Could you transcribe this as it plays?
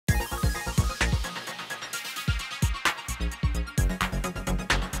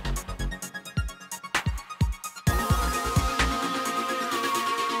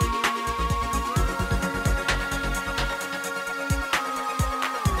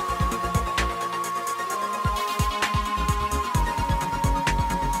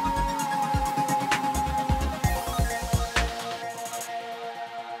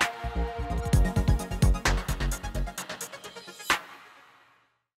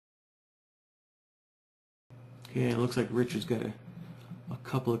Okay, it looks like Richard's got a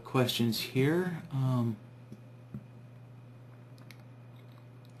couple of questions here.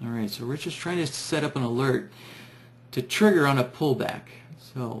 Alright, so Richard's trying to set up an alert to trigger on a pullback.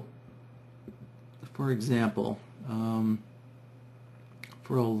 So, for example,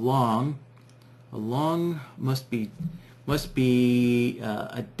 for a long must be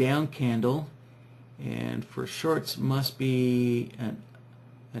a down candle, and for shorts must be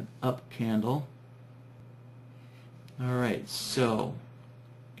an up candle. Alright, so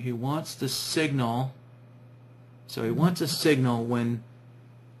he wants the signal. So he wants a signal when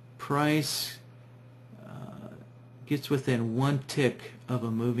price gets within one tick of a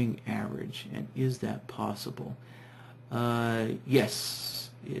moving average. And is that possible?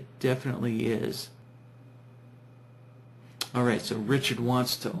 Yes, it definitely is. Alright, so Richard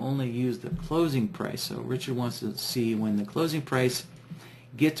wants to only use the closing price. So Richard wants to see when the closing price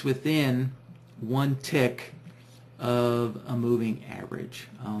gets within one tick of a moving average.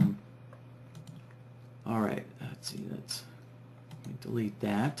 Alright, let's see, let me delete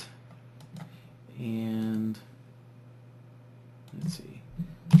that. And let's see,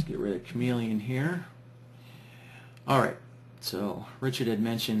 let's get rid of Chameleon here. Alright, so Richard had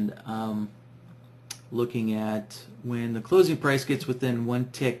mentioned looking at when the closing price gets within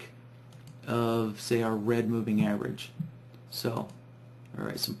one tick of, say, our red moving average. So,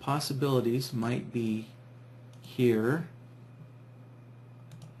 alright, some possibilities might be here.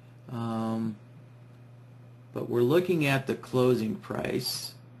 But we're looking at the closing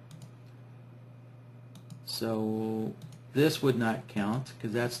price. So this would not count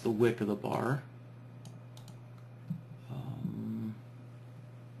because that's the wick of the bar.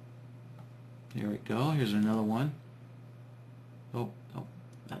 Here we go. Here's another one. Oh,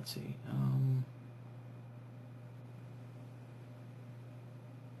 let's see.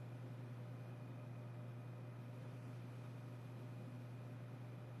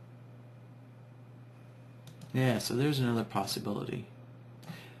 Yeah, so there's another possibility.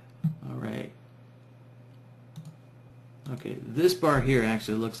 All right. Okay, this bar here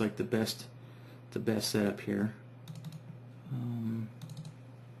actually looks like the best setup here.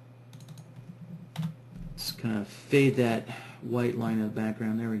 Just kind of fade that white line in the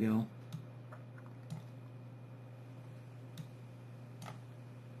background. There we go.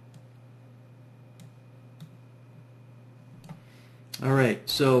 All right,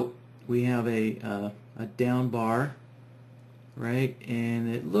 so we have a down bar, right?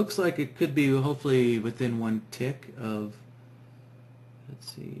 And it looks like it could be hopefully within one tick of,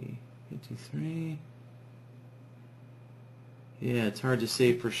 let's see, 53. Yeah, it's hard to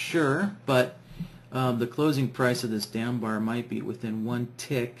say for sure, but the closing price of this down bar might be within one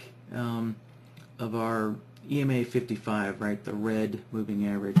tick of our EMA 55, right? The red moving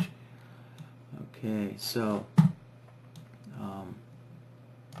average. Okay, so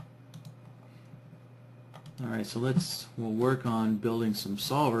alright, so we'll work on building some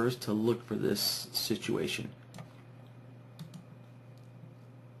solvers to look for this situation.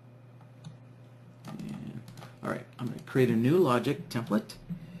 Alright, I'm going to create a new logic template,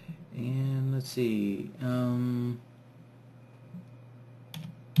 and let's see, trying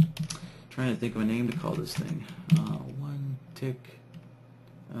to think of a name to call this thing. One tick.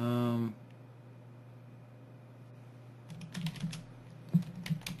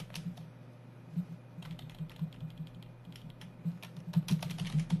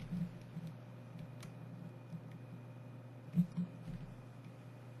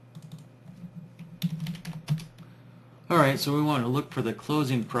 Alright, so we want to look for the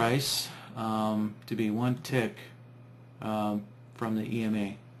closing price to be one tick from the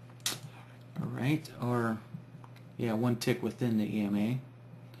EMA. Alright, or yeah, one tick within the EMA.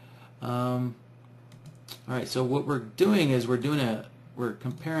 Alright, so what we're doing is we're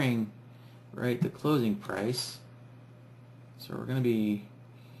comparing, right, the closing price. So we're going to be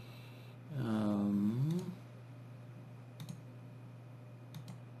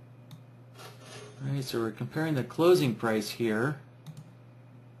Alright, so we're comparing the closing price here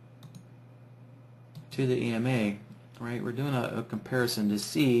to the EMA. Right, we're doing a comparison to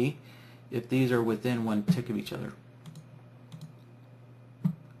see if these are within one tick of each other.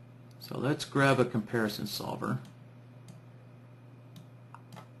 So let's grab a comparison solver.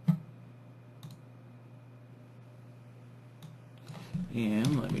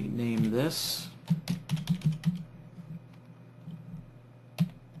 And let me name this.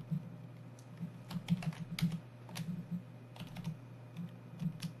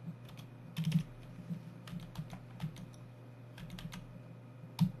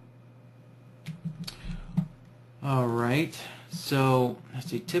 Alright, so let's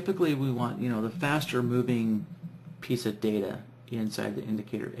see, typically we want, the faster moving piece of data inside the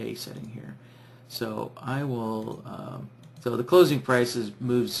indicator A setting here. So I will, so the closing price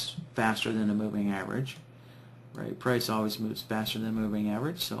moves faster than the moving average, right? Price always moves faster than the moving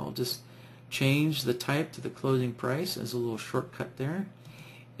average, so I'll just change the type to the closing price as a little shortcut there.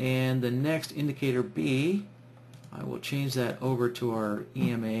 And the next indicator B, I will change that over to our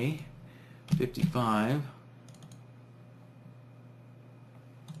EMA 55.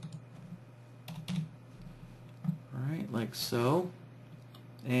 Alright, like so.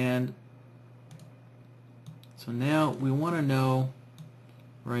 And so now we want to know,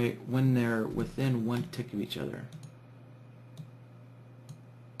 right, when they're within 1 tick of each other.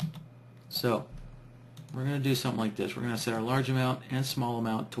 So we're going to do something like this. We're going to set our large amount and small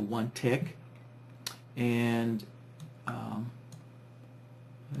amount to 1 tick. And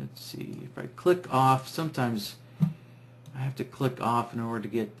let's see, if I click off, sometimes I have to click off in order to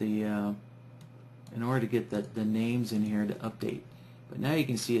get the names in here to update. But now you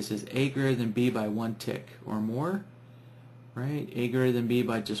can see it says A greater than B by 1 tick or more, right? A greater than B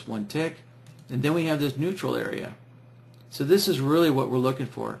by just 1 tick. And then we have this neutral area. So this is really what we're looking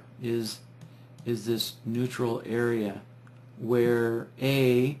for, is this neutral area where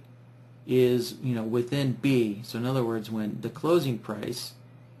A is, you know, within B. So in other words, when the closing price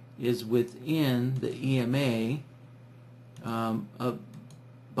is within the EMA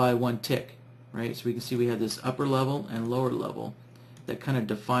by 1 tick, right? So we can see we have this upper level and lower level that kind of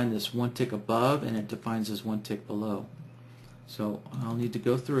define this 1 tick above, and it defines this 1 tick below. So I'll need to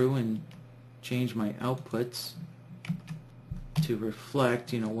go through and change my outputs to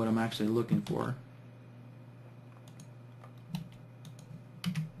reflect, you know, what I'm actually looking for.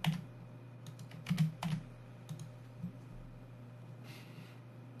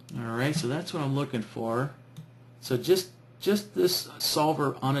 Alright, so that's what I'm looking for. So just this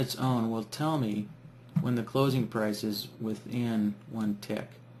solver on its own will tell me when the closing price is within 1 tick.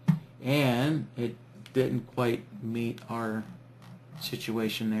 And it didn't quite meet our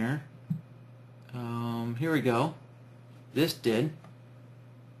situation there. Here we go. This did.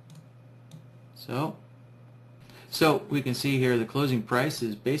 So we can see here the closing price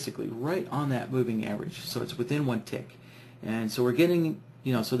is basically right on that moving average. So it's within 1 tick. And so we're getting,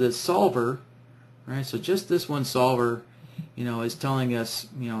 you know, so this solver, right, so just this one solver, you know, is telling us,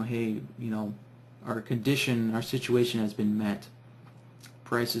 you know, hey, you know, our condition, our situation has been met.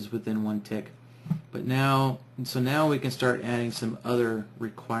 Price is within 1 tick. But now, so now we can start adding some other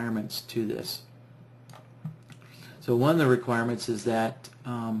requirements to this. So one of the requirements is that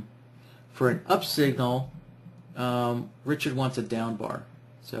for an up signal, Richard wants a down bar.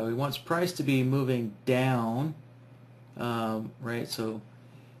 So he wants price to be moving down, right? So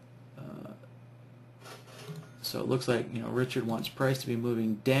it looks like, you know, Richard wants price to be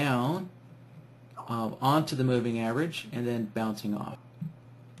moving down onto the moving average and then bouncing off.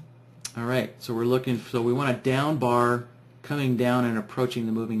 All right, so we're looking, so we want a down bar coming down and approaching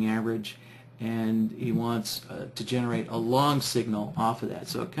the moving average, and he wants to generate a long signal off of that.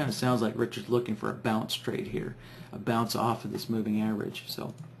 So it kind of sounds like Richard's looking for a bounce trade here, a bounce off of this moving average.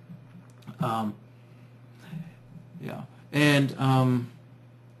 So yeah, and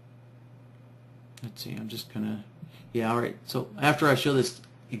let's see, I'm just gonna, yeah, all right, so after I show this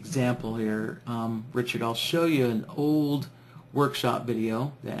example here, Richard, I'll show you an old workshop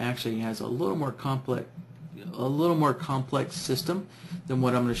video that actually has a little more complex system than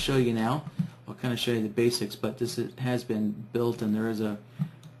what I'm going to show you now. I'll kind of show you the basics, but this has been built, and there is a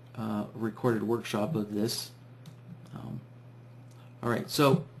recorded workshop of this. All right,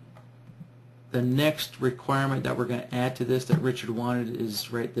 so the next requirement that we're going to add to this that Richard wanted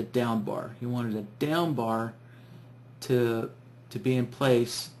is, right, the down bar. He wanted a down bar to be in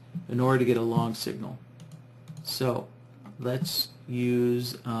place in order to get a long signal. So let's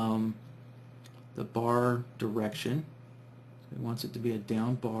use the bar direction. So he wants it to be a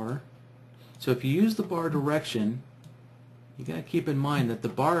down bar. So if you use the bar direction, you got to keep in mind that the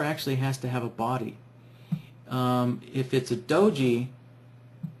bar actually has to have a body. If it's a doji,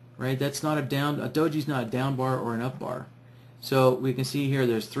 right, that's not a doji's not a down bar or an up bar. So we can see here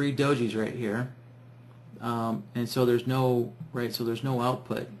there's 3 dojis right here. And so there's no, right, so there's no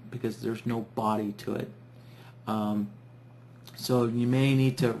output because there's no body to it. So you may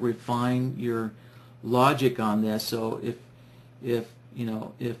need to refine your logic on this. So if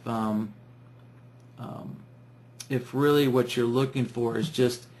really what you're looking for is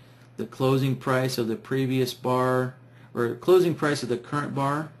just the closing price of the previous bar, or closing price of the current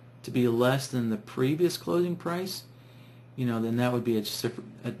bar to be less than the previous closing price, you know, then that would be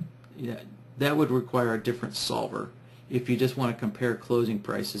that would require a different solver. If you just want to compare closing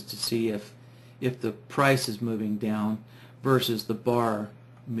prices to see if if the price is moving down versus the bar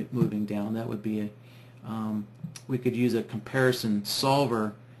moving down. That would be we could use a comparison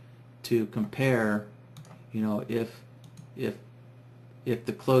solver to compare, you know, if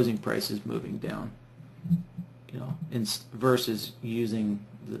the closing price is moving down, you know, versus using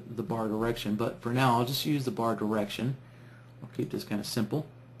the bar direction. But for now, I'll just use the bar direction. I'll keep this kind of simple.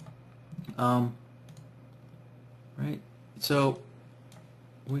 Right. So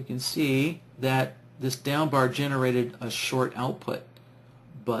we can see that this down bar generated a short output,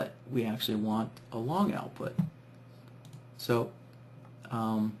 but we actually want a long output. So, you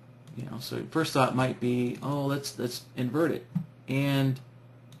know, so first thought might be, oh, let's invert it, and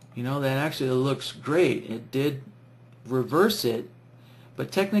you know, that actually looks great. It did reverse it,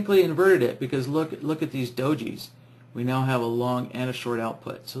 but technically inverted it, because look at these dojis. We now have a long and a short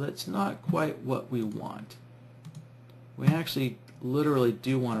output, so that's not quite what we want. We actually literally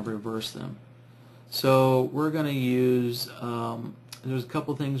do want to reverse them. So we're going to use, there's a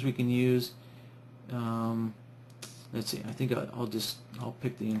couple things we can use. Let's see, I think I'll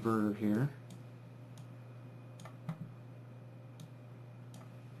pick the inverter here.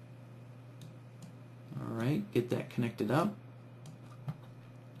 Alright, get that connected up.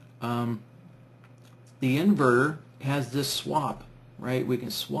 The inverter has this swap, right? We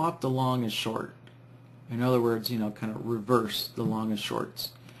can swap the long and short. In other words, you know, kind of reverse the long and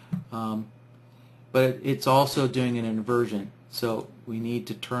shorts. But it's also doing an inversion, so we need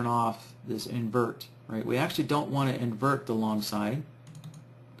to turn off this invert, right? We actually don't want to invert the long side.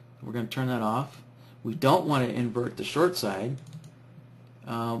 We're going to turn that off. We don't want to invert the short side.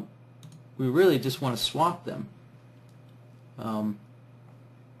 We really just want to swap them. And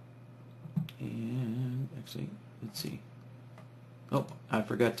actually, let's see. Oh, I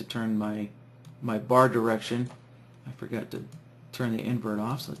forgot to turn my bar direction. I forgot to turn the invert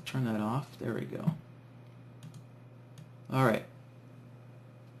off, so let's turn that off. There we go. Alright,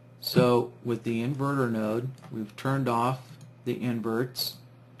 so with the inverter node, we've turned off the inverts,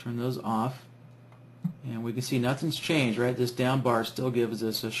 turn those off, and we can see nothing's changed, right? This down bar still gives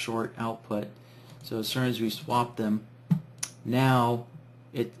us a short output. So as soon as we swap them, now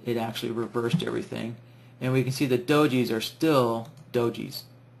it actually reversed everything, and we can see the dojis are still dojis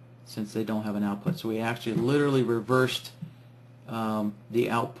since they don't have an output. So we actually literally reversed the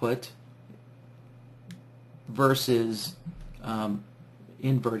output versus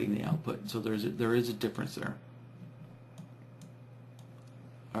inverting the output. So there is a difference there.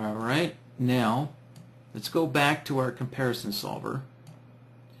 All right, now let's go back to our comparison solver.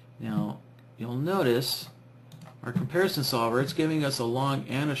 Now you'll notice our comparison solver, it's giving us a long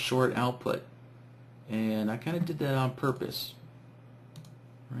and a short output, and I kind of did that on purpose,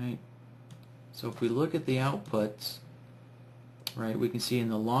 right? So if we look at the outputs, right, we can see in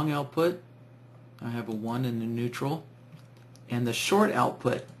the long output I have a 1 in the neutral, and the short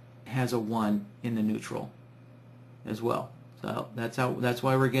output has a 1 in the neutral as well. So that's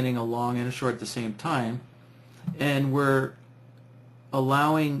why we're getting a long and a short at the same time, and we're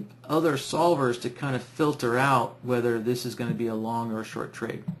allowing other solvers to kind of filter out whether this is going to be a long or a short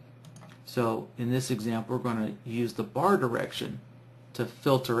trade. So in this example, we're going to use the bar direction to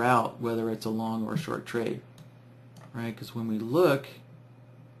filter out whether it's a long or a short trade, right? Because when we look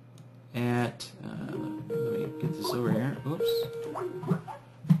at, let me get this over here. Oops.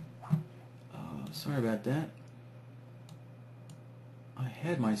 Sorry about that. I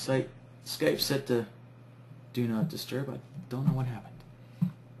had my Skype set to do not disturb. I don't know what happened.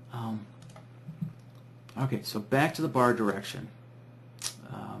 Okay, so back to the bar direction.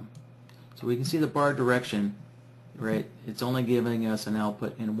 So we can see the bar direction, right? It's only giving us an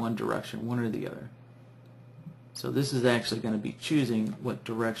output in one direction, one or the other. So this is actually going to be choosing what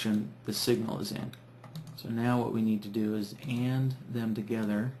direction the signal is in. So now what we need to do is AND them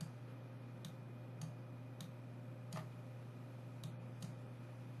together.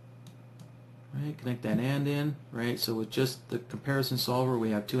 Right, connect that AND in, right? So with just the comparison solver,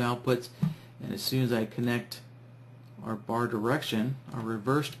 we have two outputs, and as soon as I connect our bar direction, our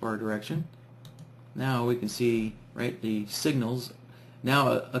reversed bar direction, now we can see, right, the signals. Now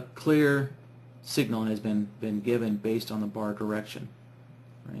a clear signal has been given based on the bar direction,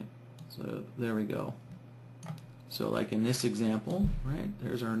 right? So there we go. So like in this example, right,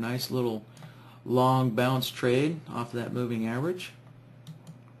 there's our nice little long bounce trade off of that moving average,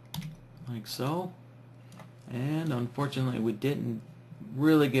 like so. And unfortunately we didn't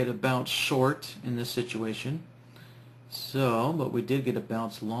really get a bounce short in this situation, so but we did get a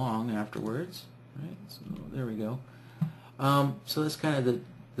bounce long afterwards, right? So there we go. So that's kind of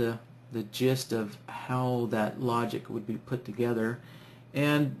the gist of how that logic would be put together.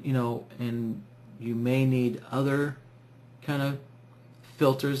 And you know, and you may need other kind of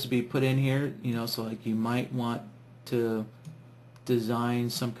filters to be put in here, so like you might want to design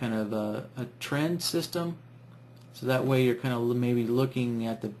some kind of a trend system, so that way you're kind of maybe looking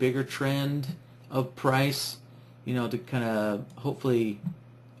at the bigger trend of price, to kind of hopefully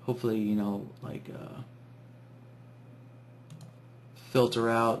like filter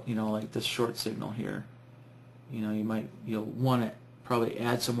out, like the short signal here. You'll want to probably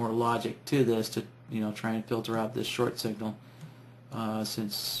add some more logic to this to try and filter out this short signal,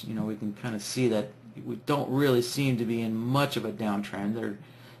 since we can kind of see that we don't really seem to be in much of a downtrend. There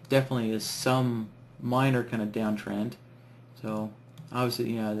definitely is some minor kind of downtrend. So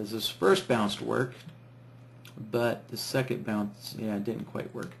obviously, this first bounce worked, but the second bounce, didn't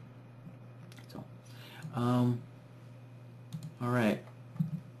quite work. So, all right.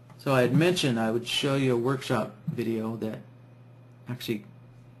 So I had mentioned I would show you a workshop video that actually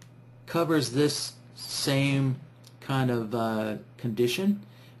covers this same kind of condition,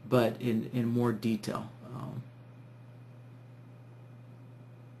 but in more detail.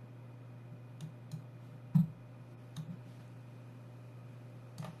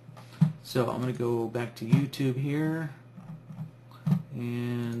 So I'm going to go back to YouTube here,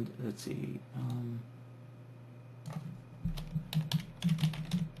 and let's see.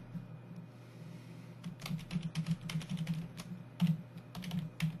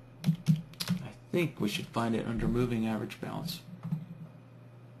 I think we should find it under moving average bounce.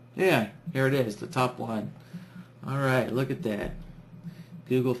 Yeah, here it is, the top one. All right, look at that.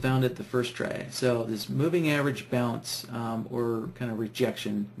 Google found it the first try. So this moving average bounce, or kind of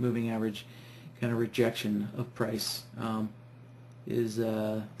rejection, moving average kind of rejection of price, is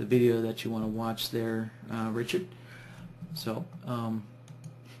the video that you want to watch there, Richard. So, and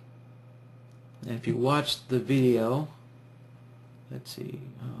if you watch the video, let's see.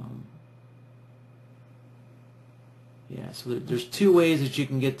 Yeah, so there's two ways that you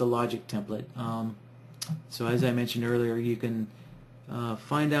can get the logic template. So as I mentioned earlier, you can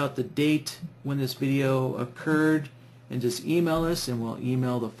find out the date when this video occurred and just email us, and we'll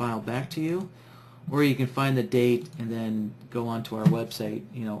email the file back to you. Or you can find the date and then go onto our website,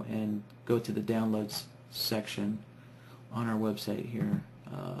 and go to the downloads section on our website here.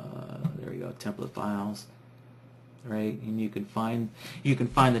 There we go, template files. Right, and you can find the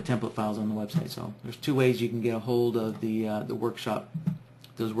template files on the website. So there's two ways you can get a hold of the workshop,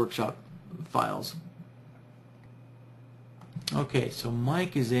 those workshop files. Okay, so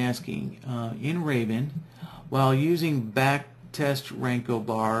Mike is asking, in Raven, while using back test Renko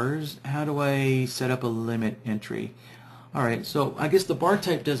bars, how do I set up a limit entry? All right, so I guess the bar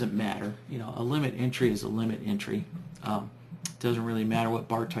type doesn't matter. A limit entry is a limit entry. It doesn't really matter what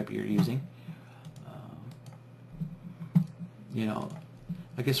bar type you're using.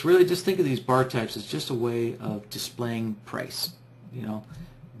 I guess really just think of these bar types as just a way of displaying price.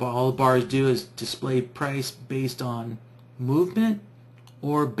 All the bars do is display price based on movement,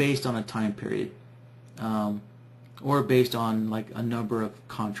 or based on a time period, or based on like a number of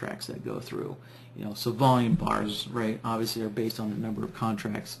contracts that go through. So volume bars, right, obviously are based on the number of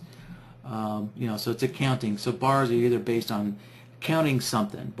contracts. So it's accounting. So bars are either based on counting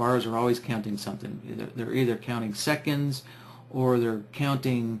something. Bars are always counting something. They're either counting seconds, or they're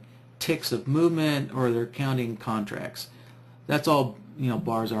counting ticks of movement, or they're counting contracts. That's all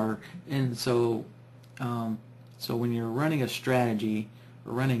bars are. And so so when you're running a strategy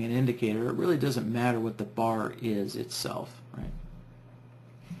or running an indicator, it really doesn't matter what the bar is itself, right?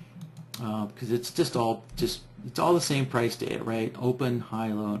 Because it's it's all the same price data, right? Open,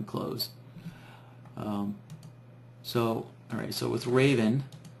 high, low, and close. So all right, so with Raven,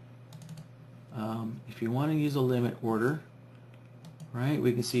 if you want to use a limit order, right,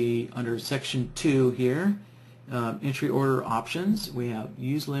 we can see under section 2 here, entry order options, we have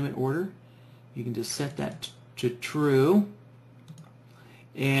use limit order. You can just set that to true,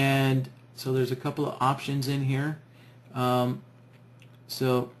 and so there's a couple of options in here.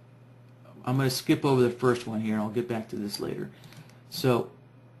 So I'm going to skip over the first one here. I'll get back to this later. So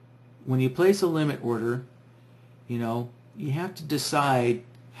when you place a limit order, you have to decide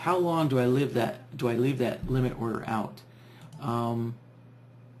how long do I leave that limit order out.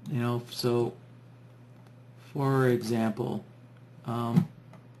 So for example,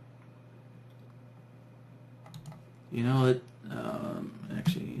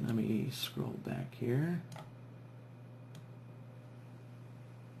 actually, let me scroll back here.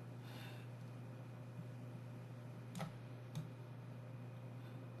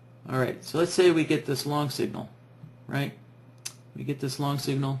 All right, so let's say we get this long signal, right? We get this long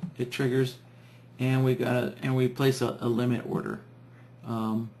signal, it triggers, and we place a limit order.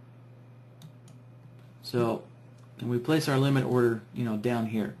 So, and we place our limit order, down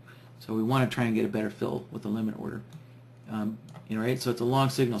here. So we want to try and get a better fill with the limit order. Right? So it's a long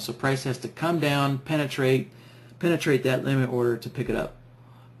signal. So price has to come down, penetrate that limit order to pick it up.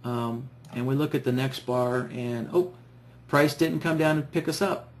 And we look at the next bar, and price didn't come down and pick us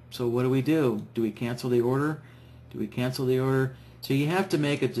up. So what do? Do we cancel the order? Do we cancel the order? So you have to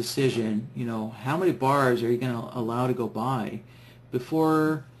make a decision. How many bars are you going to allow to go by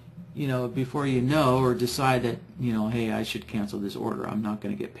before you know or decide that hey, I should cancel this order. I'm not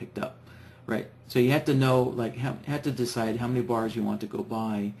going to get picked up, right? So you have to know, have to decide how many bars you want to go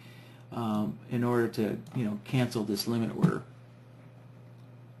by in order to cancel this limit order.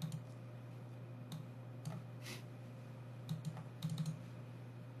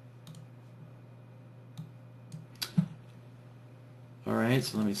 Alright,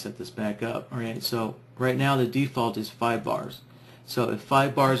 so let me set this back up. Alright, so right now the default is 5 bars. So if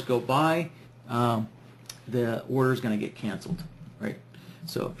 5 bars go by, the order is going to get canceled. Right?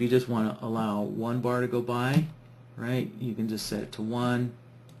 So if you just want to allow 1 bar to go by, right, you can just set it to 1,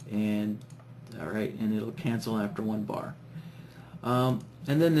 and and it'll cancel after 1 bar. And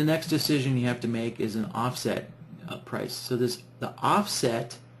then the next decision you have to make is an offset price. So the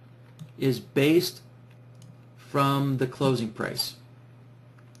offset is based from the closing price.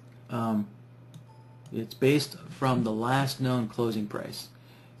 It's based from the last known closing price.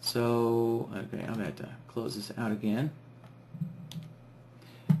 So, okay, I'm going to have to close this out again.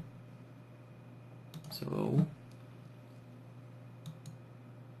 So,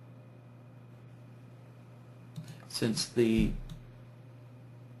 since the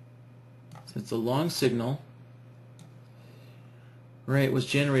long signal was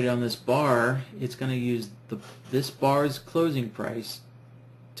generated on this bar, it's going to use this bar's closing price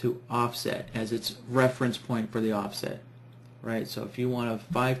to offset as its reference point for the offset, right? So if you want a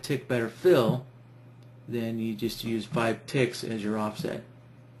 5 tick better fill, then you just use 5 ticks as your offset,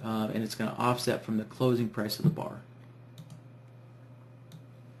 and it's going to offset from the closing price of the bar.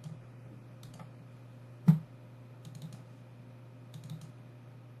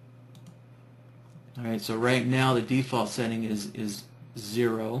 All right, so right now the default setting is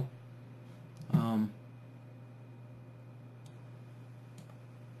 0.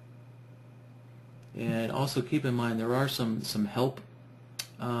 And also keep in mind there are some help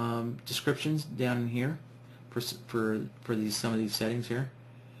descriptions down in here for some of these settings here.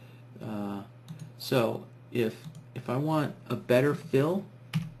 So if I want a better fill,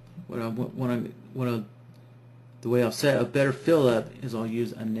 the way I'll set a better fill up is I'll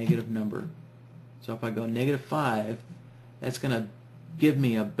use a negative number. So if I go -5, that's going to give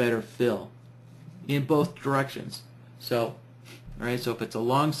me a better fill in both directions. So, so if it's a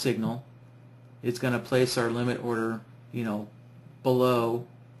long signal, it's going to place our limit order, below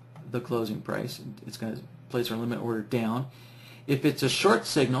the closing price. It's going to place our limit order down. If it's a short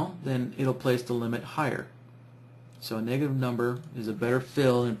signal, then it'll place the limit higher. So a negative number is a better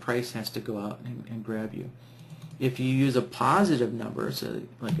fill, and price has to go out and grab you. If you use a positive number, so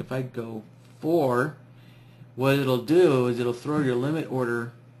like if I go 4, what it'll do is it'll throw your limit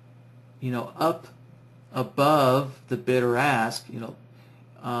order, up above the bid or ask,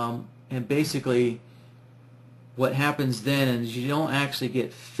 and basically what happens then is you don't actually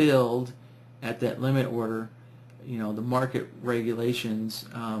get filled at that limit order. The market regulations,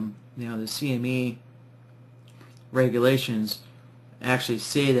 the CME regulations actually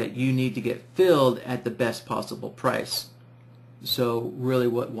say that you need to get filled at the best possible price. So really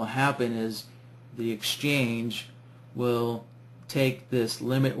what will happen is the exchange will take this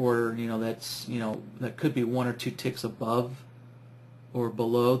limit order, that's, that could be 1 or 2 ticks above or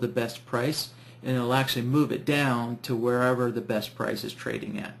below the best price, and it'll actually move it down to wherever the best price is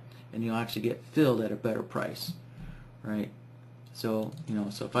trading at, and you'll actually get filled at a better price, right? So,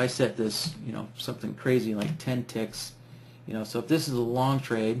 so if I set this, something crazy like 10 ticks, so if this is a long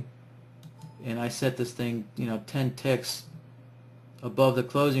trade, and I set this thing, 10 ticks above the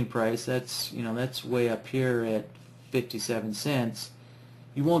closing price, that's, that's way up here at 57 cents.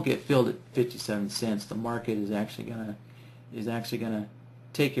 You won't get filled at 57 cents. The market is actually gonna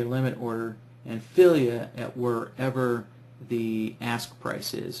take your limit order and fill you at wherever the ask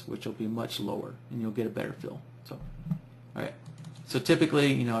price is, which will be much lower, and you'll get a better fill. So, all right. So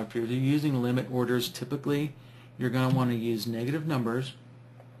typically, if you're using limit orders, typically you're going to want to use negative numbers,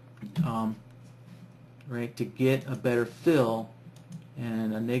 right, to get a better fill.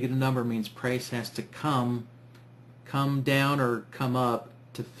 And a negative number means price has to come down or come up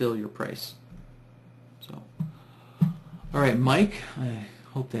to fill your price. So, all right, Mike, I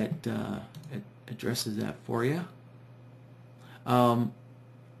hope that it addresses that for you. And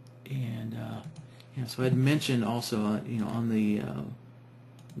Yeah, so I'd mentioned also, on the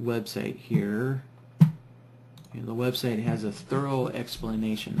website here, the website has a thorough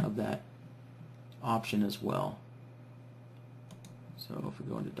explanation of that option as well. So if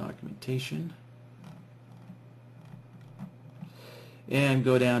we go into documentation and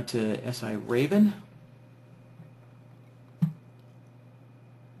go down to SiRaven,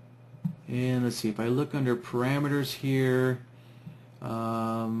 and let's see, if I look under parameters here,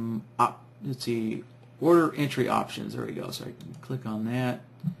 let's see, order entry options, there we go. So I can click on that,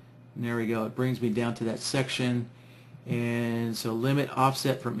 and there we go. It brings me down to that section, and so limit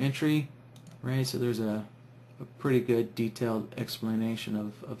offset from entry, right? So there's a pretty good detailed explanation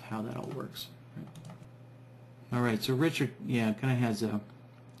of how that all works. All right, so Richard, kind of has a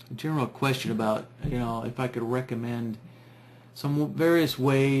general question about, if I could recommend some various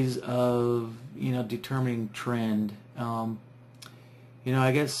ways of, determining trend.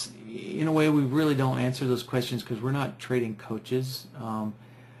 I guess in a way we really don't answer those questions because we're not trading coaches. And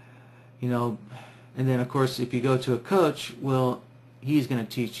then of course if you go to a coach, well, he's going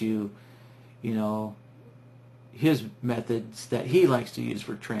to teach you, his methods that he likes to use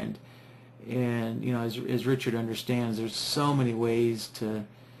for trend. And as Richard understands, there's so many ways to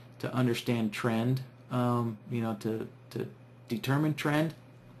understand trend, to determine trend.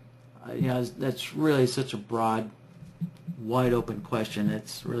 That's really such a broad, wide open question.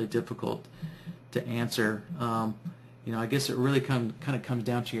 It's really difficult to answer. I guess it really kind of comes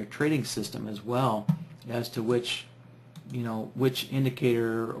down to your trading system as well, as to which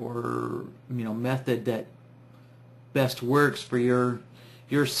indicator or method that best works for your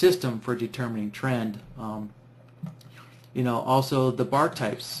system for determining trend. Also the bar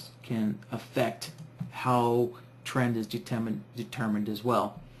types can affect how trend is determined as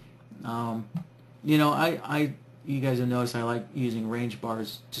well. You guys have noticed I like using range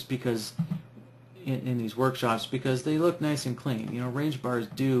bars just because in these workshops, because they look nice and clean. Range bars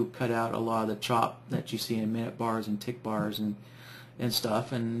do cut out a lot of the chop that you see in minute bars and tick bars and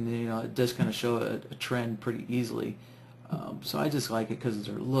stuff, and it does kind of show a trend pretty easily. So I just like it because of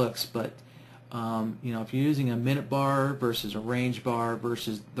their looks. But if you're using a minute bar versus a range bar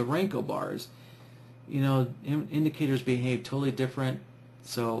versus the Renko bars, indicators behave totally different.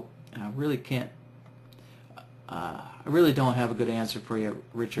 So I really can't. I really don't have a good answer for you,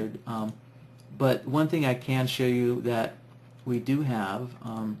 Richard. But one thing I can show you that we do have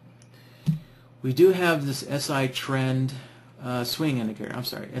this SI trend swing indicator. I'm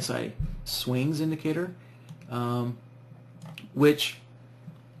sorry, SI swings indicator, which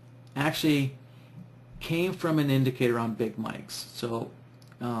actually came from an indicator on Big Mike's. So,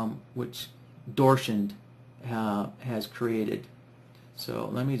 which BloodHound has created. So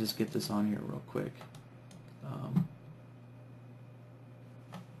let me just get this on here real quick.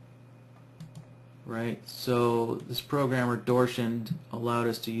 Right, so this programmer BloodHound allowed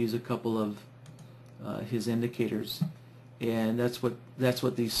us to use a couple of his indicators, and that's what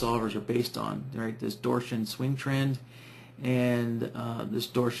these solvers are based on. Right, this BloodHound swing trend and this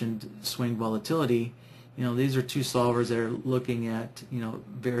BloodHound swing volatility. These are two solvers that are looking at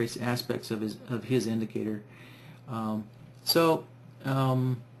various aspects of his indicator. Let's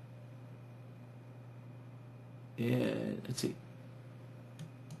see.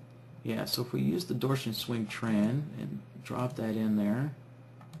 Yeah, so if we use the BloodHound swing trend and drop that in there,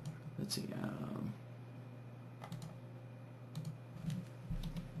 let's see.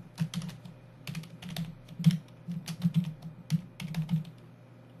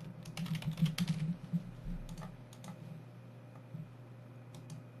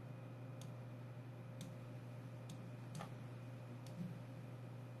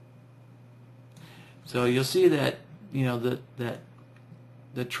 So you'll see that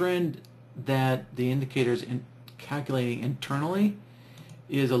the trend that the indicator is calculating internally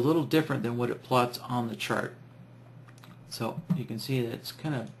is a little different than what it plots on the chart. So you can see that it's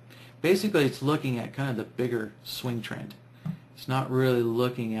kind of, basically it's looking at kind of the bigger swing trend. It's not really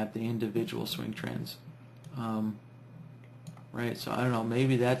looking at the individual swing trends. Right, so I don't know,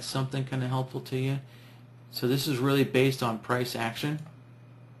 maybe that's something kind of helpful to you. So this is really based on price action.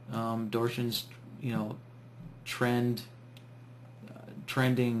 BloodHound's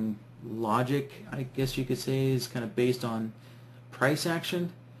trending logic, I guess you could say, is kind of based on price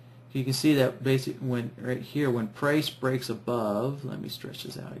action. So you can see that right here, when price breaks above, let me stretch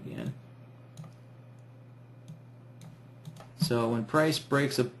this out again. So when price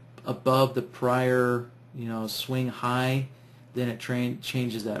breaks above the prior swing high, then it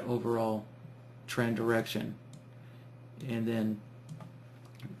changes that overall trend direction, and then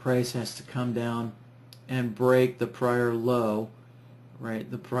price has to come down and break the prior low, right?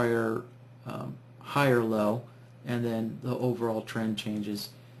 The prior high or low, and then the overall trend changes.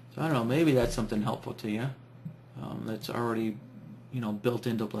 So I don't know, maybe that's something helpful to you. That's already, built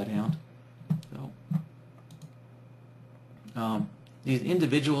into BloodHound. So these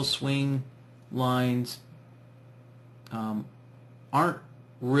individual swing lines aren't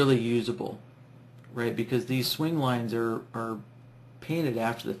really usable, right? Because these swing lines are painted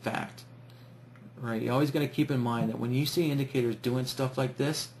after the fact, right? You always got to keep in mind that when you see indicators doing stuff like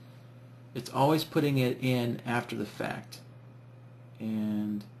this, it's always putting it in after the fact.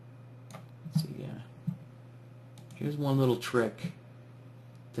 And let's see, here's one little trick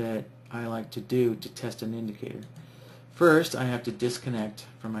that I like to do to test an indicator. First, I have to disconnect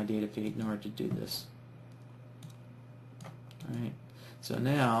from my data feed in order to do this. All right. So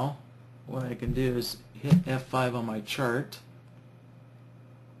now, what I can do is hit F5 on my chart.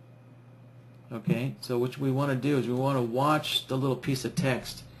 Okay, so what we want to do is we want to watch the little piece of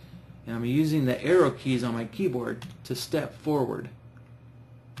text. And I'm using the arrow keys on my keyboard to step forward.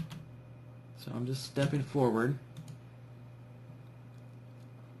 So I'm just stepping forward.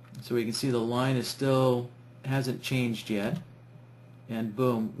 So we can see the line is still hasn't changed yet. And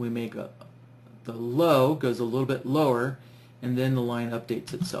boom, we make the low goes a little bit lower, and then the line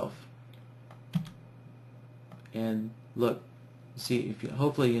updates itself. And look, see, if you,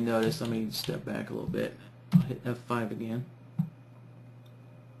 hopefully you notice, let me step back a little bit. I'll hit F5 again.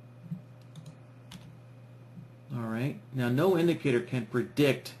 Alright, now no indicator can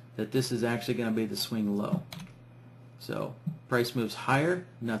predict that this is actually going to be the swing low. So price moves higher,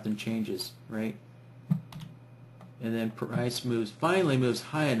 nothing changes, right? And then price finally moves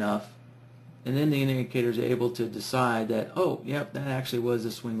high enough, and then the indicator is able to decide that, oh, yep, that actually was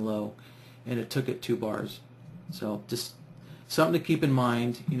a swing low, and it took it 2 bars. So just something to keep in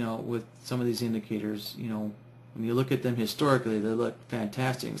mind, with some of these indicators. When you look at them historically, they look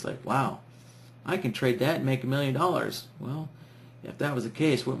fantastic. It's like, wow, I can trade that and make $1 million. Well, if that was the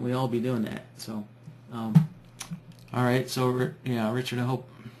case, wouldn't we all be doing that? So, all right. So, yeah, Richard, I hope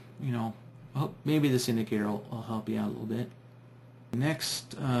maybe this indicator will help you out a little bit.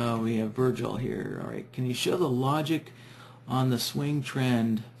 Next, we have Virgil here. All right, can you show the logic on the swing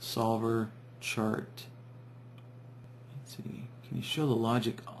trend solver chart? Let's see. Can you show the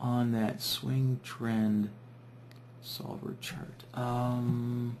logic on that swing trend solver chart?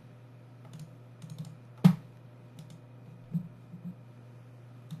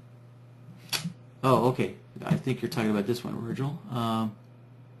 Oh, okay. I think you're talking about this one, Virgil.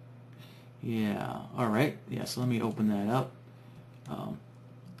 Yeah. All right. Yeah. So let me open that up.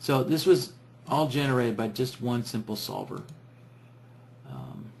 So this was all generated by just one simple solver.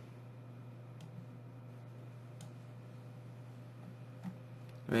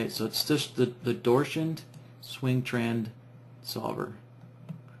 Right. So it's just the Dorshand swing trend solver.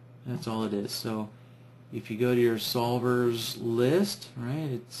 That's all it is. So if you go to your solvers list,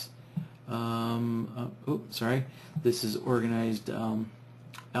 right? It's sorry. This is organized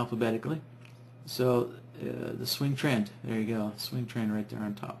alphabetically. So the swing trend, there you go, swing trend right there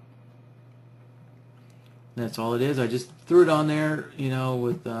on top. That's all it is. I just threw it on there,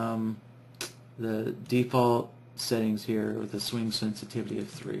 with the default settings here with a swing sensitivity of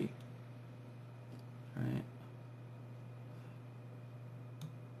 3. All right.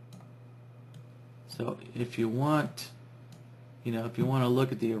 So if you want, if you want to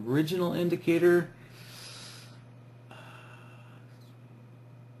look at the original indicator,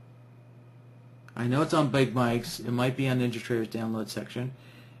 I know it's on Big Mike's. It might be on NinjaTrader's download section,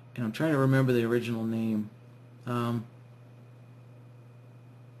 and I'm trying to remember the original name.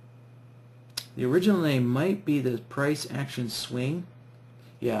 The original name might be the Price Action Swing.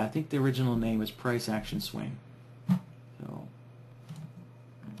 Yeah, I think the original name is Price Action Swing. So,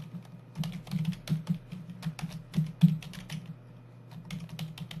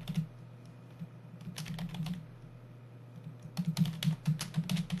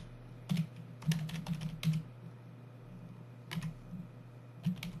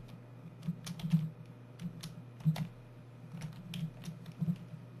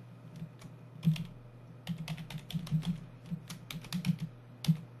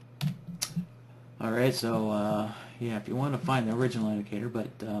 Alright, so yeah, if you want to find the original indicator, but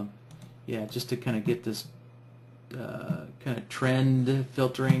yeah, just to kind of get this kind of trend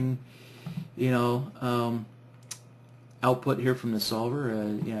filtering, output here from the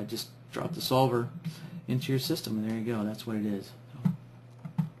solver, yeah, just drop the solver into your system, and there you go. That's what it is.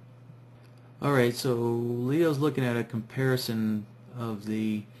 Alright, so Leo's looking at a comparison of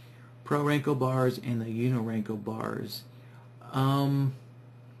the ProRenko bars and the UniRenko bars.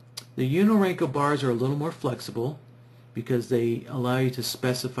 The UniRenko bars are a little more flexible because they allow you to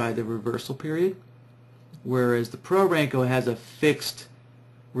specify the reversal period. whereas the ProRenko has a fixed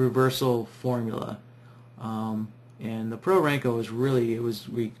reversal formula. And the ProRenko is really,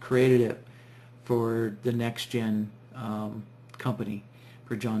 we created it for the next gen company,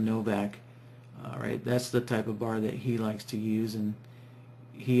 for John Novak. Right, that's the type of bar that he likes to use, and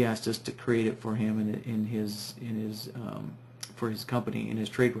he asked us to create it for him in his for his company, in his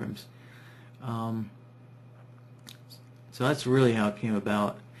trade rooms. So that's really how it came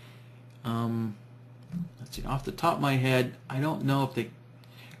about. Let's see, off the top of my head, I don't know if the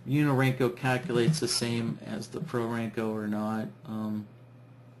UniRenko calculates the same as the ProRenko or not. I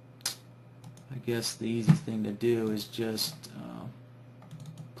guess the easy thing to do is just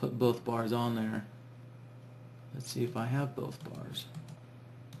put both bars on there. Let's see if I have both bars.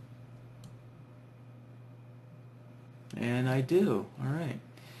 And I do. Alright.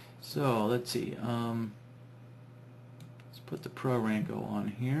 So let's see. Let's put the ProRenko on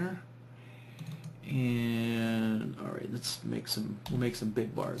here. And alright, we'll make some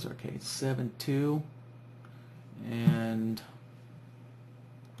big bars. Okay, 7-2 and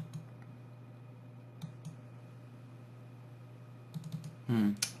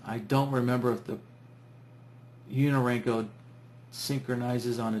I don't remember if the UniRenko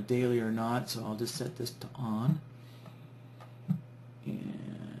synchronizes on a daily or not, so I'll just set this to on.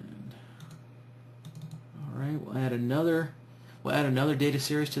 And alright, we'll add another data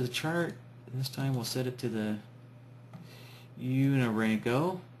series to the chart. This time we'll set it to the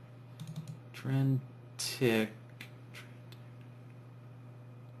UniRenko trend tick.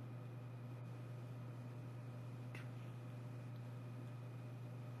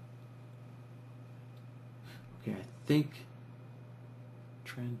 Okay, I think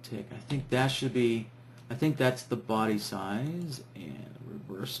trend tick. I think that should be. I think that's the body size and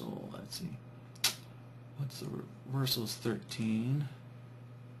reversal. Let's see. What's the reversal? Is 13.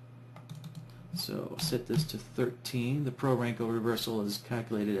 So set this to 13. The ProRenko reversal is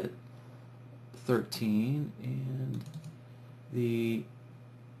calculated at 13, and the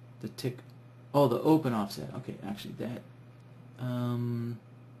tick. Oh, the open offset. Okay, actually that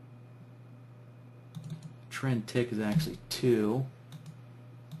trend tick is actually 2.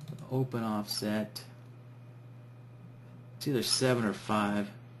 The open offset. It's either 7 or 5.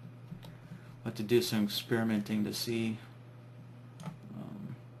 I'll have to do some experimenting to see.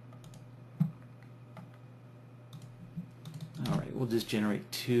 Alright, we'll just generate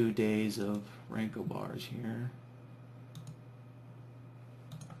 2 days of Renko bars here.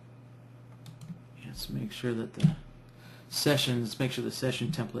 Let's make sure that the session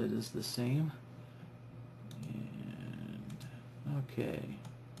template is the same. And okay.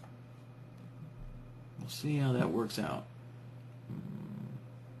 We'll see how that works out.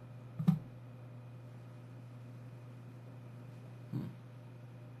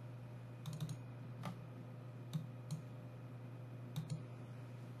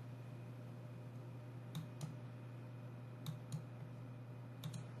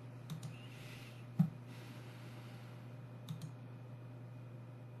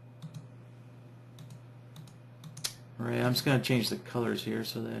 Alright, I'm just going to change the colors here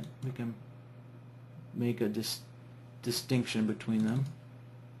so that we can make a distinction between them.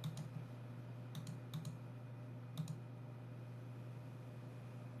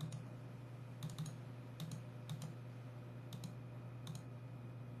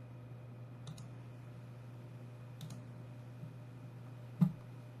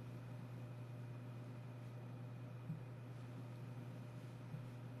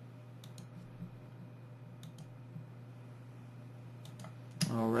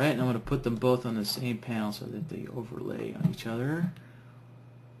 Alright, and I'm going to put them both on the same panel so that they overlay on each other.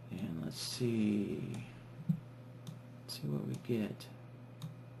 And let's see what we get.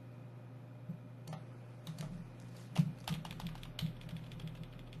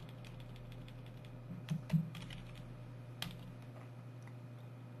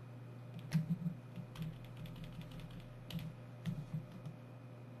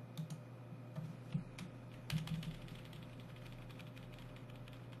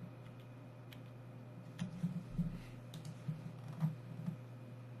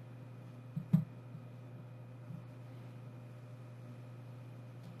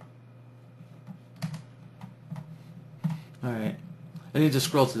 Alright, I need to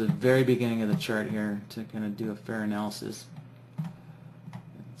scroll to the very beginning of the chart here to kind of do a fair analysis and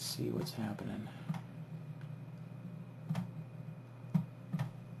see what's happening.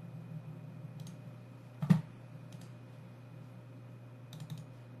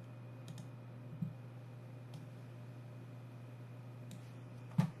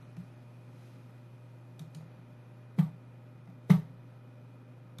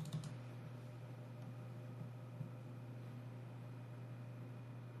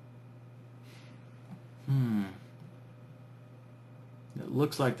 it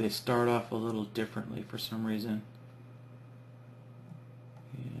looks like they start off a little differently for some reason.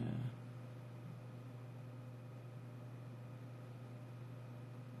 Yeah.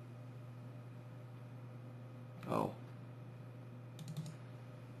 Oh.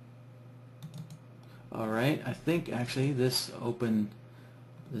 All right. I think actually this open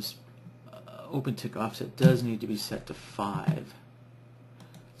tick offset does need to be set to 5.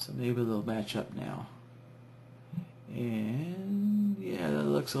 So maybe they'll match up now. And yeah, that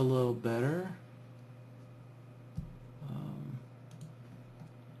looks a little better.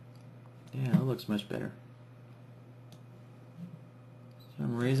 Yeah, that looks much better. For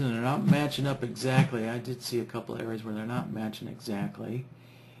some reason they're not matching up exactly. I did see a couple areas where they're not matching exactly.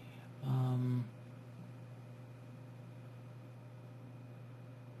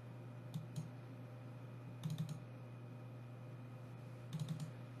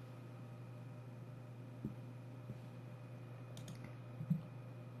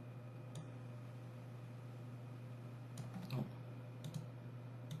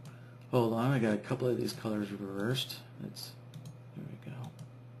 Hold on, I got a couple of these colors reversed. There we go.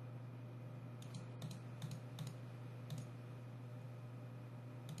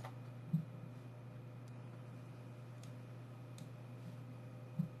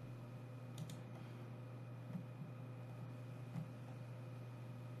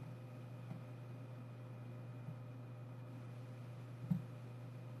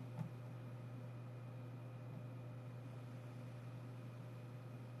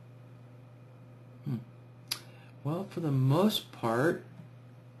 Well, for the most part,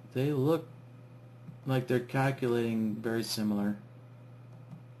 they look like they're calculating very similar.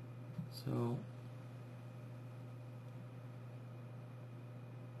 So,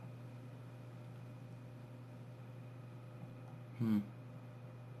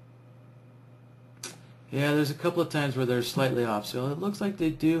 yeah, there's a couple of times where they're slightly off. So it looks like they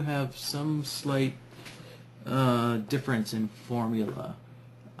do have some slight difference in formula.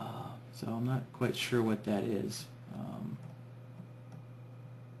 So I'm not quite sure what that is.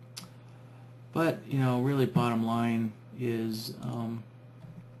 But, you know, really bottom line is,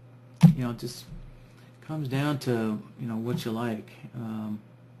 you know, it just comes down to, you know, what you like.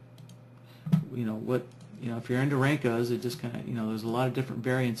 You know, if you're into Renkos, it just kind of, you know, there's a lot of different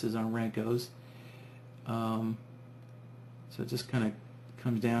variances on Renkos. So it just kind of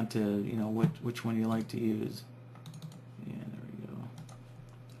comes down to, you know, which one you like to use. Yeah, there we go.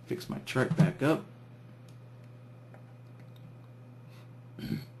 Fix my chart back up.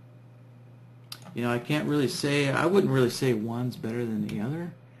 You know, I can't really say, I wouldn't really say one's better than the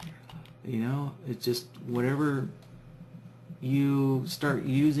other. You know, it's just whatever you start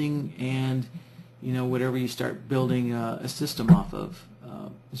using and, you know, whatever you start building a system off of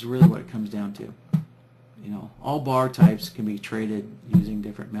is really what it comes down to. You know, all bar types can be traded using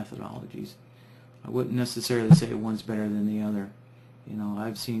different methodologies. I wouldn't necessarily say one's better than the other. You know,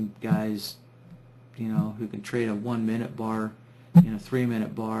 I've seen guys, you know, who can trade a 1-minute bar and a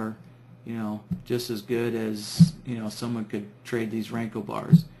 3-minute bar, you know, just as good as, you know, someone could trade these Renko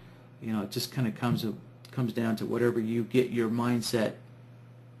bars. You know, it just kind of comes down to whatever you get your mindset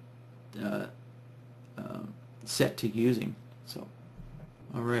set to using. So,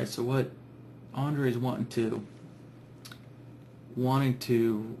 all right. So what Andre is wanting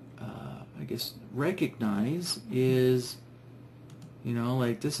to I guess recognize is, you know,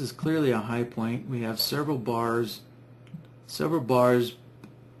 like this is clearly a high point. We have several bars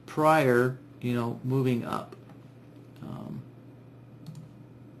prior, you know, moving up.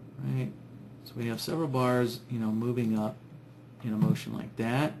 Right? So we have several bars, you know, moving up in a motion like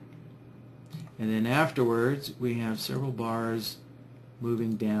that. And then afterwards, we have several bars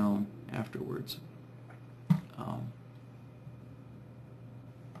moving down afterwards.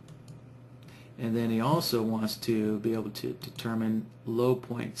 And then he also wants to be able to determine low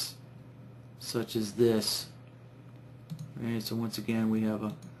points, such as this. Right? So once again, we have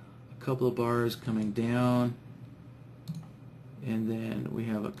a couple of bars coming down, and then we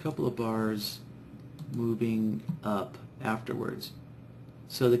have a couple of bars moving up afterwards.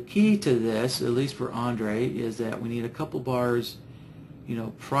 So the key to this, at least for Andre, is that we need a couple bars, you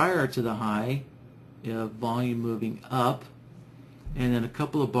know, prior to the high of volume moving up, and then a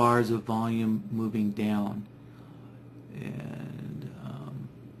couple of bars of volume moving down. And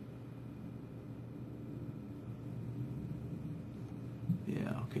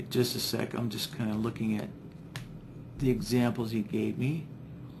yeah, okay, just a sec. I'm just kind of looking at the examples he gave me.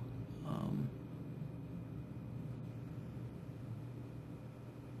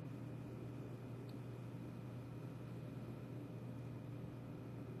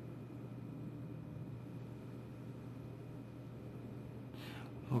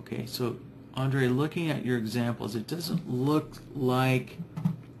 Okay, so Andre, looking at your examples, it doesn't look like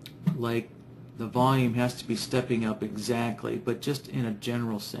the volume has to be stepping up exactly, but just in a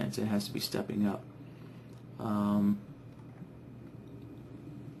general sense, it has to be stepping up.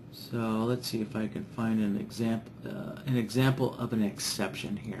 So let's see if I can find an example of an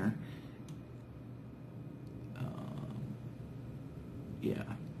exception here. Yeah.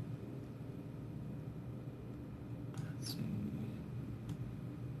 Let's see.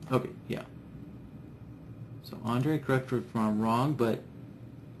 Okay, yeah. So Andre, correct me if I'm wrong, but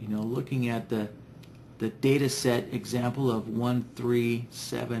looking at the data set example of 1, 3,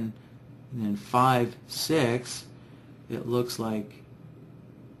 7, and then 5, 6, it looks like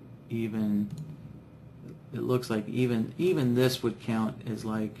even this would count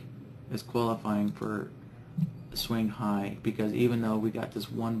as qualifying for a swing high, because even though we got this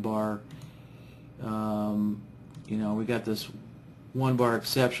one bar, we got this one bar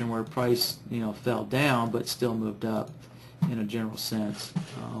exception where price fell down but still moved up in a general sense.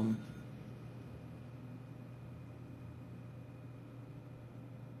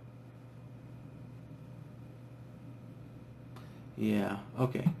 Yeah,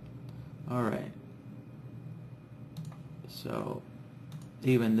 okay. All right. So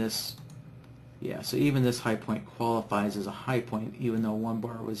even this, yeah, so even this high point qualifies as a high point, even though one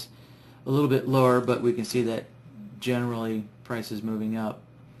bar was a little bit lower, but we can see that generally price is moving up.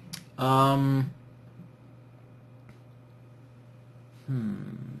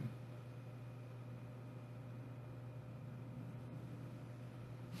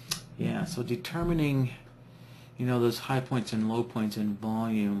 Yeah, so determining those high points and low points in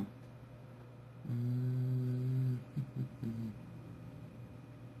volume.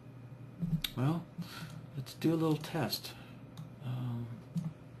 Well, let's do a little test.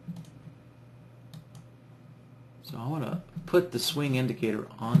 So I want to put the swing indicator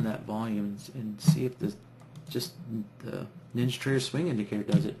on that volume and see if the Ninja Trader swing indicator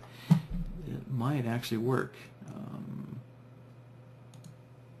does it. It might actually work.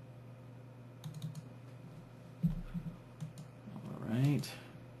 Right.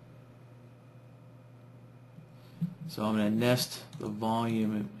 So I'm going to nest the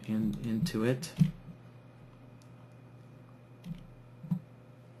volume into it.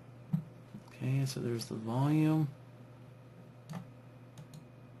 Okay, so there's the volume.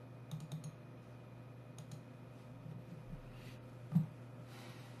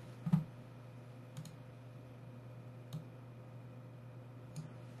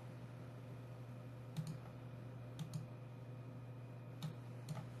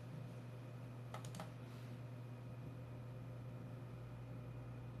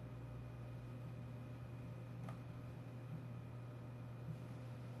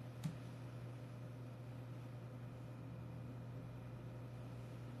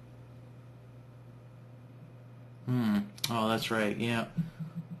 Oh, that's right. Yeah,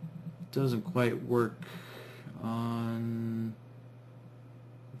 it doesn't quite work on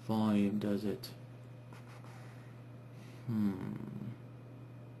volume, does it?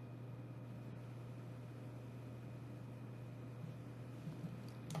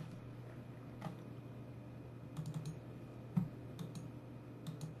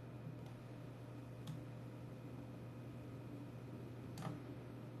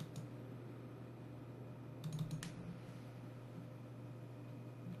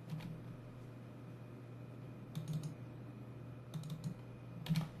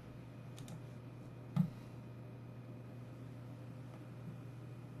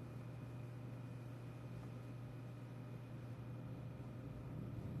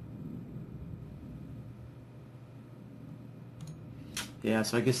 Yeah,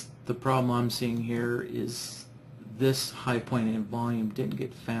 so I guess the problem I'm seeing here is this high point in volume didn't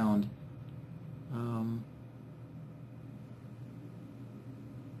get found.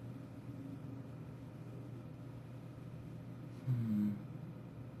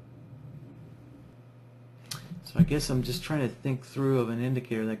 So I guess I'm just trying to think through of an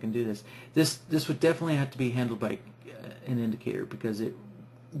indicator that can do this. This would definitely have to be handled by an indicator, because it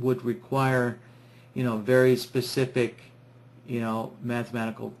would require, very specific,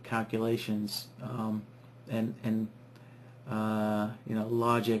 mathematical calculations and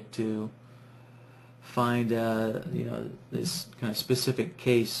logic to find this kind of specific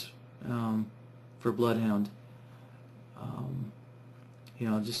case for BloodHound.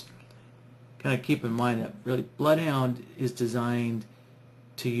 Just kind of keep in mind that really BloodHound is designed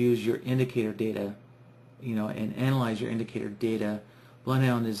to use your indicator data, and analyze your indicator data.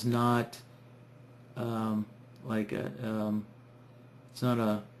 BloodHound is not it's not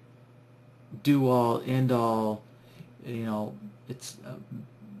a do-all, end-all. It's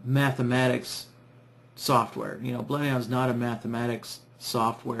mathematics software. You know, BloodHound is not a mathematics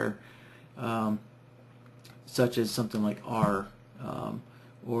software such as something like R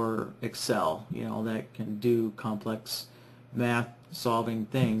or Excel, you know, that can do complex math solving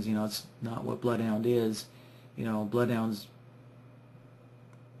things. You know, it's not what BloodHound is. You know, BloodHound's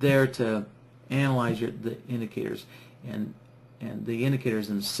there to analyze the indicators, and the indicators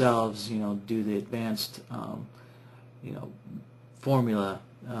themselves, you know, do the advanced, you know, formula,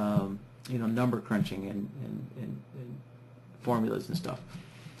 you know, number crunching and formulas and stuff.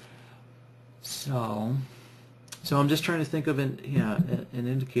 So I'm just trying to think of an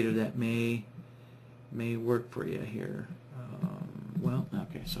indicator that may work for you here. Well,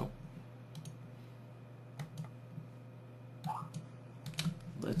 okay, so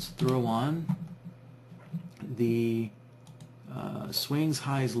let's throw on the swings,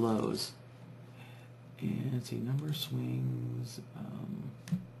 highs, lows, and let's see, number of swings.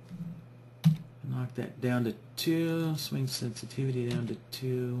 Knock that down to 2. Swing sensitivity down to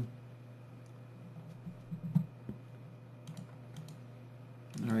 2.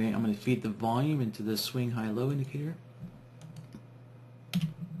 All right, I'm going to feed the volume into the swing high-low indicator.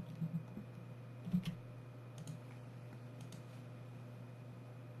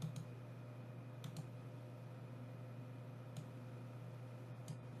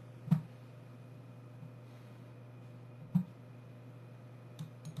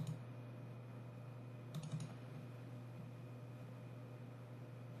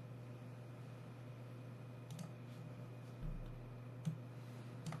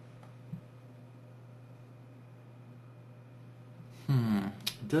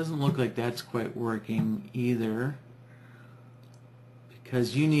 It doesn't look like that's quite working either,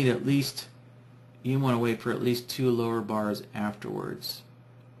 because you need at least, you want to wait for at least 2 lower bars afterwards.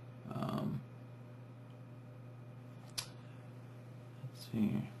 Let's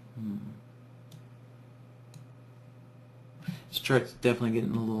see. This chart's definitely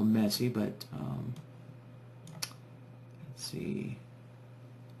getting a little messy, but let's see.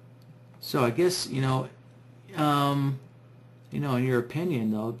 So I guess, you know, in your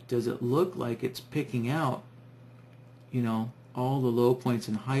opinion, though, does it look like it's picking out, you know, all the low points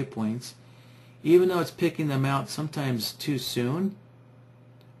and high points, even though it's picking them out sometimes too soon?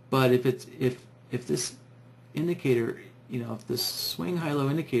 But if this indicator, you know, if the swing high-low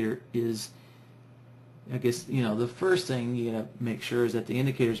indicator is, I guess, you know, the first thing you gotta make sure is that the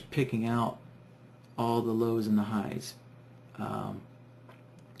indicator is picking out all the lows and the highs. You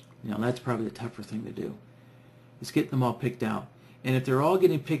know, that's probably the tougher thing to do. Is get them all picked out. And if they're all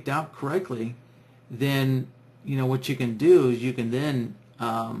getting picked out correctly, then, you know, what you can do is you can then,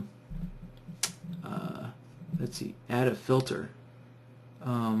 let's see, add a filter.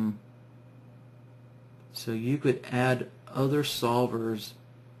 So you could add other solvers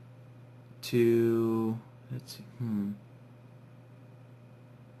to, let's see,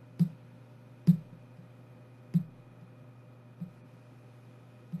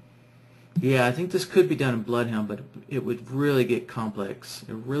 yeah, I think this could be done in BloodHound, but it would really get complex.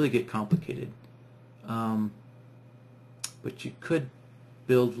 It would really get complicated. But you could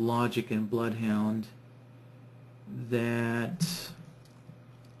build logic in BloodHound that,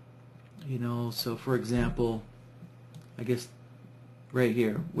 you know, so for example, I guess right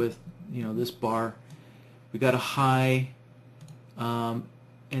here with, you know, this bar, we got a high, and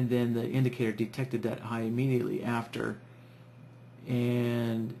then the indicator detected that high immediately after,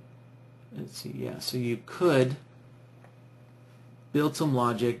 and let's see, yeah, so you could build some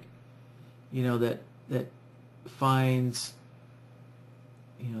logic, you know, that finds,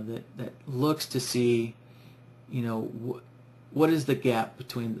 you know, that looks to see, you know, what is the gap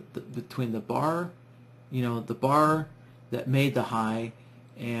between the bar, you know, the bar that made the high,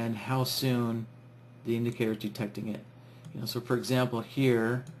 and how soon the indicator is detecting it. You know, so for example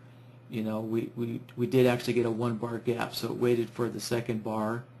here, you know, we did actually get a 1 bar gap, so it waited for the second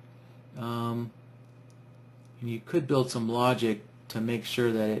bar. And you could build some logic to make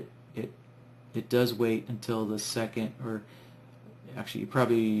sure that it does wait until the second, or actually you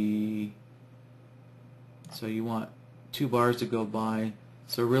probably, so you want 2 bars to go by,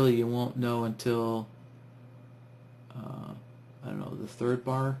 so really you won't know until I don't know, the 3rd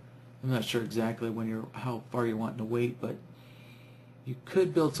bar. I'm not sure exactly when how far you're wanting to wait, but you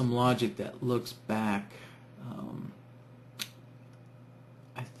could build some logic that looks back,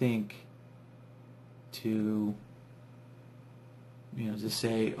 I think, to, you know, to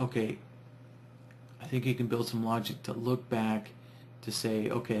say, okay, I think you can build some logic to look back to say,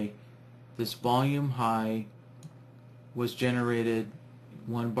 okay, this volume high was generated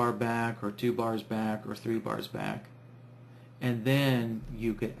 1 bar back, or 2 bars back, or 3 bars back, and then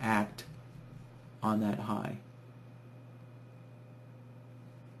you could act on that high.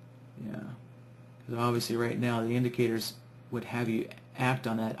 Yeah, because obviously right now the indicators would have you act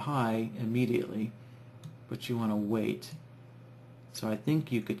on that high immediately, but you want to wait. So I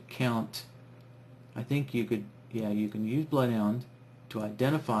think you could count, I think you could, yeah, you can use BloodHound to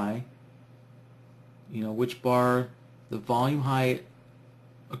identify, you know, which bar the volume high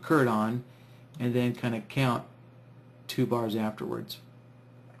occurred on, and then kind of count 2 bars afterwards.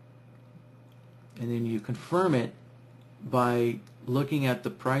 And then you confirm it by looking at the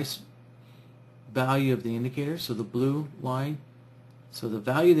price value of the indicator, so the blue line. So the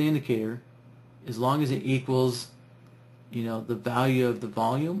value of the indicator, as long as it equals, you know, the value of the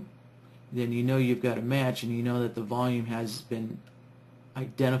volume, then you know you've got a match, and you know that the volume has been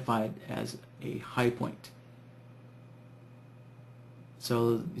identified as a high point.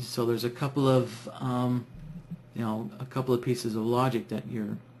 So there's a couple of you know, a couple of pieces of logic that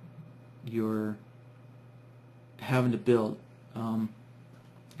you're having to build. You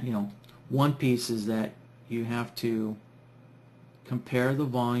know, one piece is that you have to compare the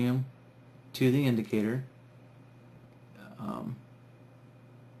volume to the indicator,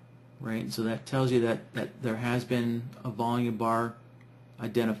 right? And so that tells you that there has been a volume bar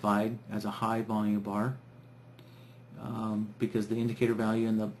identified as a high volume bar, because the indicator value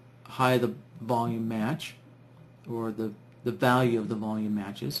and the high of the volume match, or the value of the volume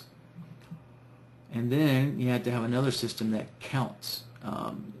matches. And then you have to have another system that counts,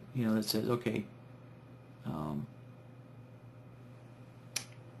 you know, that says, okay,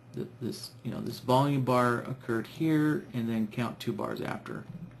 this, you know, this volume bar occurred here, and then count 2 bars after.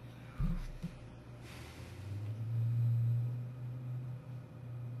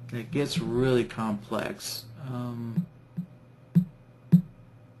 It gets really complex.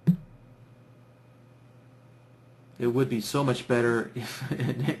 It would be so much better if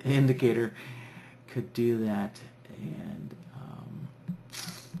an indicator could do that. And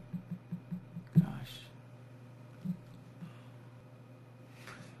gosh,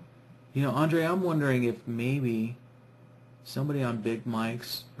 you know, Andre, I'm wondering if maybe somebody on Big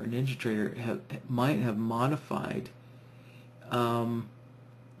Mike's or NinjaTrader might have modified the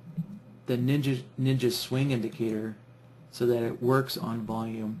Ninja swing indicator so that it works on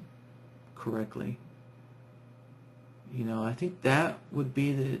volume correctly. You know, I think that would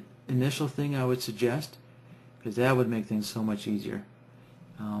be the initial thing I would suggest, because that would make things so much easier.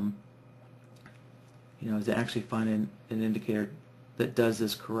 You know, is to actually find an indicator that does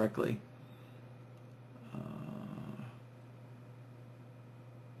this correctly.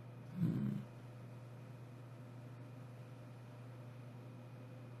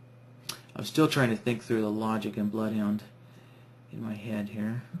 I'm still trying to think through the logic in BloodHound in my head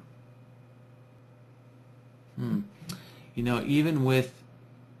here. You know, even with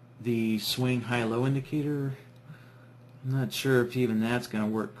the swing high-low indicator, I'm not sure if even that's going to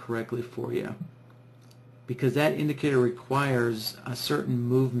work correctly for you, because that indicator requires a certain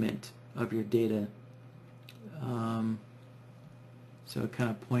movement of your data. So to kind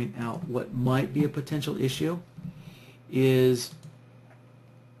of point out what might be a potential issue is,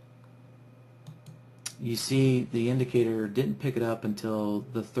 you see the indicator didn't pick it up until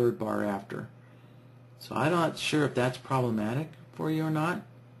the 3rd bar after. So I'm not sure if that's problematic for you or not.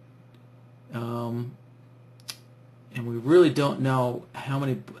 And we really don't know how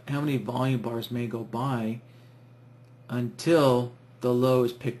many volume bars may go by until the low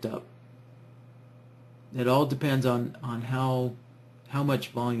is picked up. It all depends on how much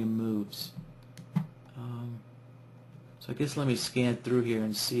volume moves. So I guess let me scan through here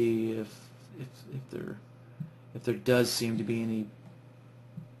and see if there does seem to be any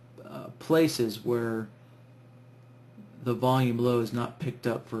places where the volume low is not picked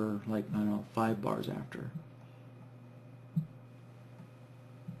up for, like, I don't know, 5 bars after.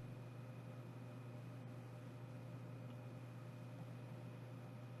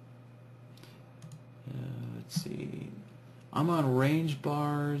 Let's see. I'm on range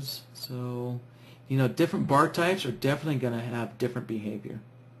bars, so you know, different bar types are definitely going to have different behavior.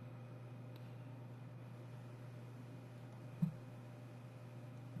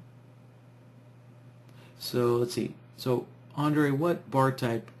 So let's see. So Andre, what bar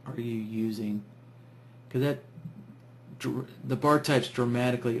type are you using? Because the bar types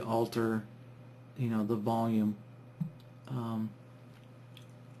dramatically alter, you know, the volume. And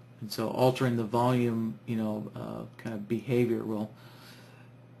so altering the volume, you know, kind of behavior will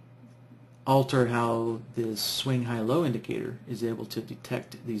alter how this swing high-low indicator is able to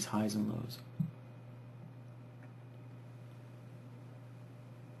detect these highs and lows.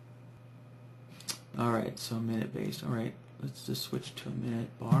 All right, so minute based. All right, let's just switch to a minute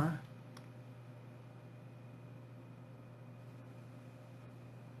bar.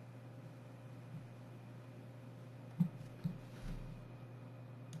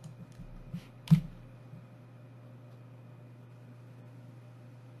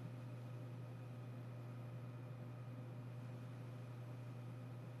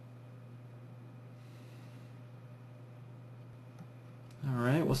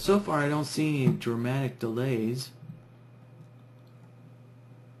 Alright, well so far I don't see any dramatic delays.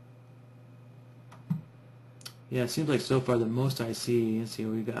 Yeah, it seems like so far the most I see, let's see,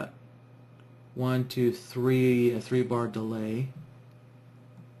 we got 1, 2, 3, a 3-bar delay.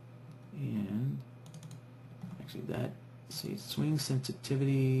 And actually that, let's see, swing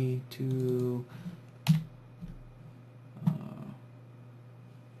sensitivity to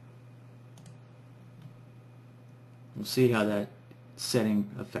we'll see how that setting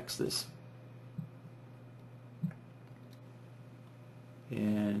affects this.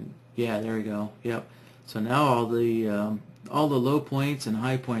 And yeah, there we go. Yep. So now all the low points and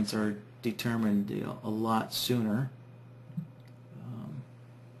high points are determined, you know, a lot sooner.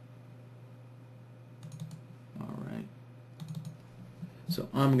 All right. So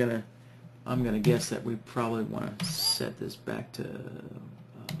I'm gonna guess that we probably want to set this back to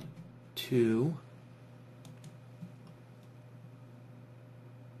 2.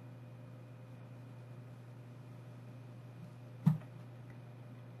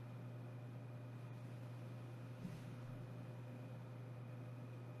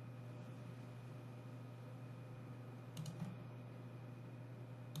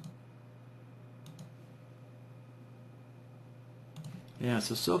 Yeah,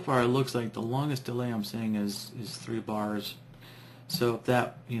 so far it looks like the longest delay I'm seeing is 3 bars. So if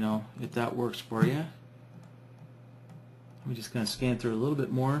that, you know, if that works for you, I'm just going to scan through a little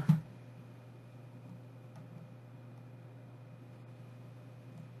bit more.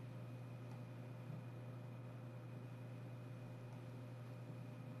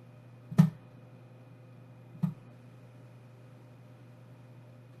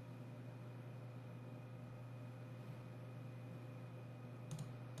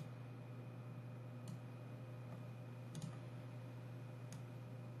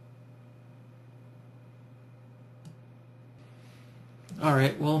 All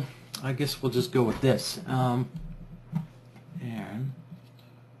right, well, I guess we'll just go with this. And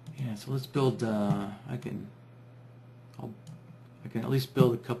yeah, so let's build. I can at least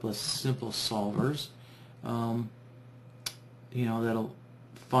build a couple of simple solvers. You know, that'll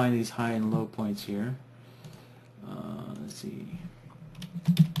find these high and low points here. Let's see.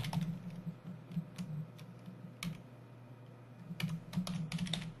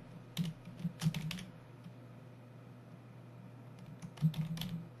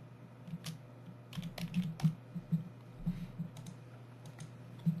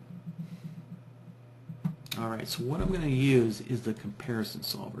 Alright, so what I'm going to use is the comparison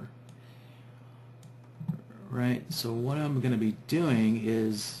solver. Right, so what I'm going to be doing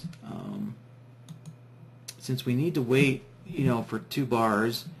is, since we need to wait, you know, for 2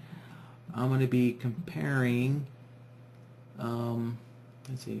 bars, I'm going to be comparing,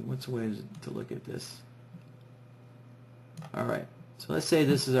 let's see, what's the way to look at this? Alright, so let's say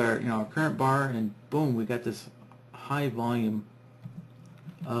this is our, you know, our current bar, and boom, we got this high volume,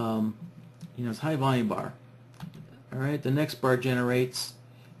 you know, it's high volume bar. Alright, the next bar generates,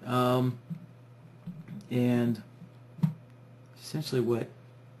 and essentially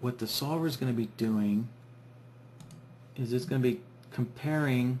what the solver is going to be doing is it's going to be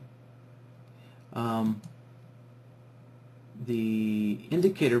comparing the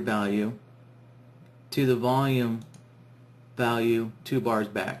indicator value to the volume value 2 bars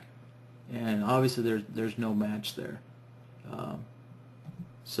back, and obviously there's no match there,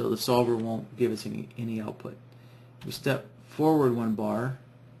 so the solver won't give us any output. We step forward 1 bar,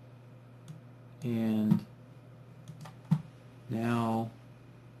 and now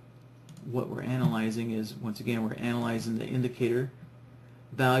what we're analyzing is, once again, we're analyzing the indicator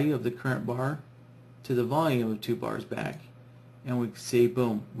value of the current bar to the volume of 2 bars back, and we see,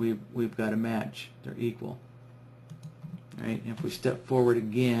 boom, we've got a match. They're equal. Right? And if we step forward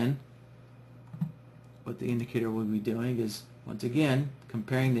again, what the indicator will be doing is, once again,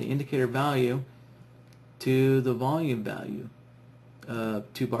 comparing the indicator value to the volume value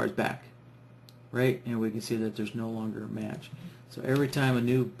 2 bars back, right? And we can see that there's no longer a match. So every time a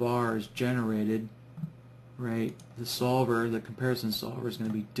new bar is generated, right, the solver, the comparison solver, is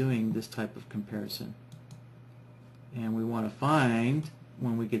going to be doing this type of comparison. And we want to find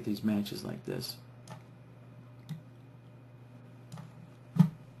when we get these matches like this.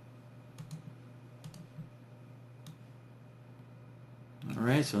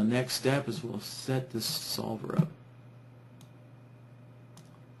 Alright, so the next step is we'll set this solver up.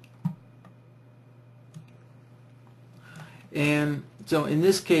 And so in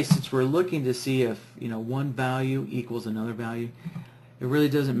this case, since we're looking to see if one value equals another value, it really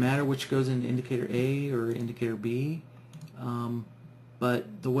doesn't matter which goes in indicator A or indicator B.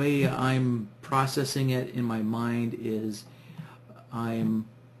 But the way I'm processing it in my mind is I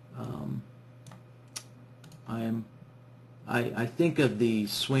think of the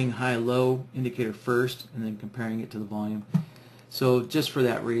swing high-low indicator first and then comparing it to the volume. So just for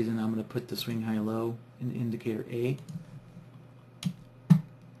that reason, I'm going to put the swing high-low in indicator A.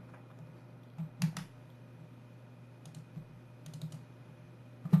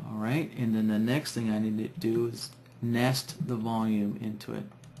 Alright, and then the next thing I need to do is nest the volume into it.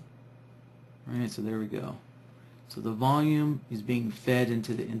 Alright, so there we go. So the volume is being fed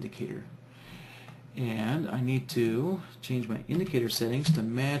into the indicator. And I need to change my indicator settings to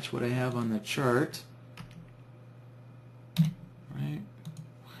match what I have on the chart. Right.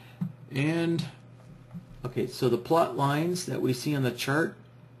 And okay, so the plot lines that we see on the chart,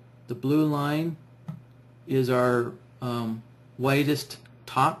 the blue line is our widest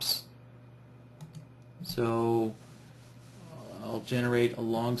tops. So I'll generate a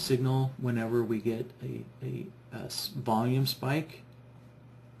long signal whenever we get a volume spike.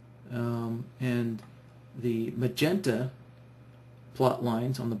 And the magenta plot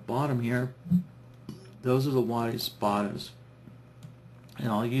lines on the bottom here, those are the widest bottoms. And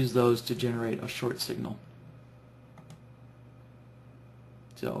I'll use those to generate a short signal.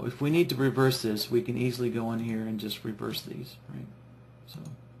 So if we need to reverse this, we can easily go in here and just reverse these, right? So,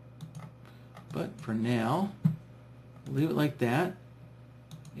 but for now, we'll leave it like that.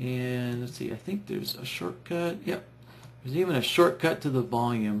 And let's see, I think there's a shortcut. Yep, there's even a shortcut to the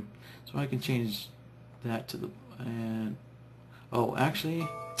volume. So I can change that to the, and oh, actually,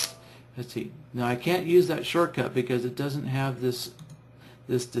 let's see. Now I can't use that shortcut because it doesn't have this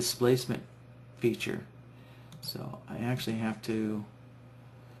displacement feature. So I actually have to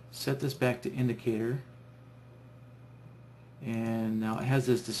set this back to indicator, and now it has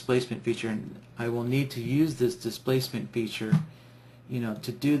this displacement feature, and I will need to use this displacement feature,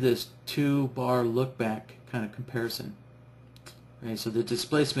 to do this 2-bar look back kind of comparison. Right, so the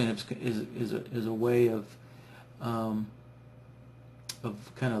displacement is a way of kind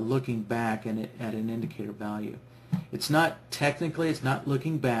of looking back at an indicator value. It's not technically, it's not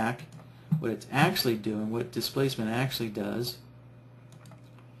looking back. What it's actually doing, what displacement actually does,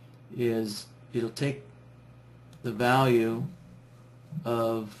 is it'll take the value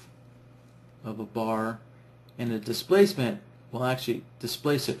of a bar, and the displacement will actually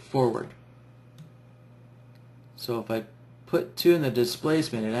displace it forward. So if I put 2 in the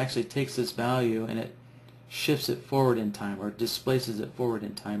displacement, it actually takes this value and it shifts it forward in time, or displaces it forward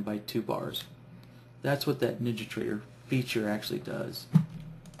in time by 2 bars. That's what that NinjaTrader feature actually does,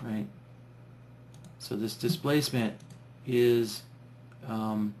 right? So this displacement is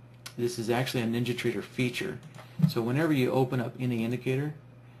this is actually a NinjaTrader feature. So whenever you open up any indicator,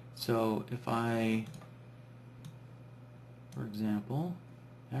 so if I, for example,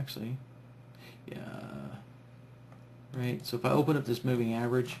 actually, yeah. Right, so if I open up this moving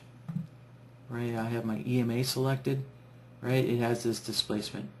average, right, I have my EMA selected, right, it has this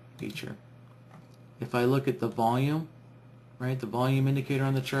displacement feature. If I look at the volume, right, the volume indicator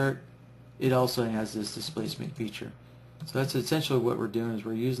on the chart, it also has this displacement feature. So that's essentially what we're doing, is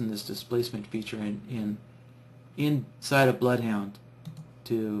we're using this displacement feature inside of BloodHound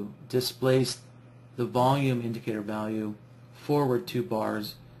to displace the volume indicator value forward 2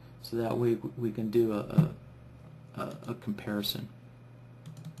 bars, so that way we can do a comparison.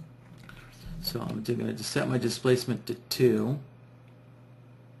 So I'm going to set my displacement to 2,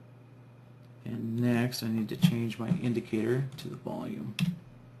 and next I need to change my indicator to the volume.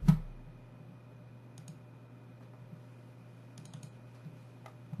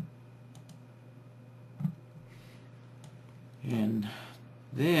 And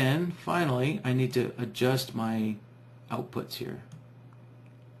then finally I need to adjust my outputs here.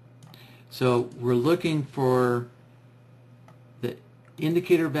 So we're looking for the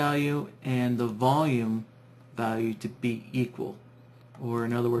indicator value and the volume value to be equal, or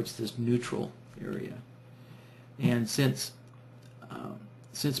in other words, this neutral area. And since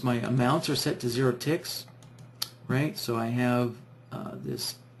my amounts are set to 0 ticks, right, so I have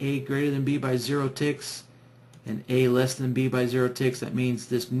this A greater than B by 0 ticks and A less than B by 0 ticks, that means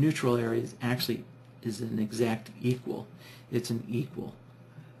this neutral area is an exact equal. It's an equal.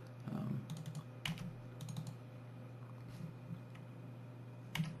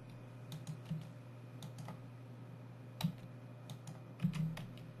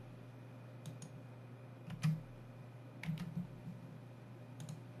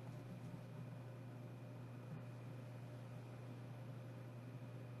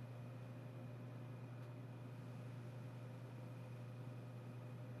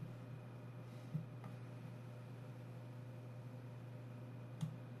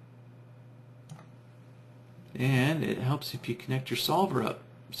 And it helps if you connect your solver up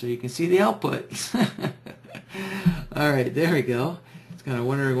so you can see the output. Alright, there we go. It's kind of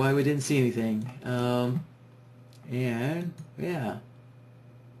wondering why we didn't see anything. And yeah.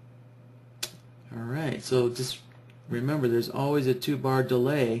 Alright, so just remember there's always a 2-bar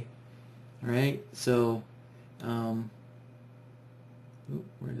delay. Right? So, where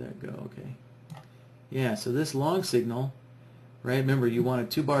did that go? Okay. Yeah, so this long signal, right? Remember, you want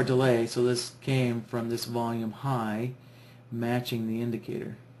a 2-bar delay, so this came from this volume high matching the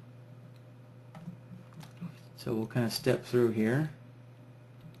indicator. So we'll kind of step through here.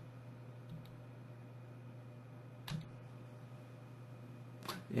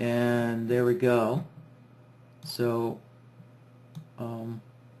 And there we go. So,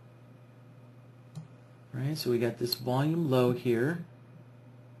 right, so we got this volume low here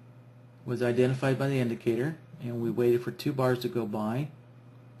was identified by the indicator, and we waited for 2 bars to go by,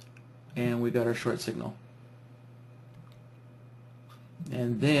 and we got our short signal.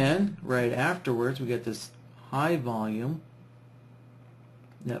 And then right afterwards we got this high volume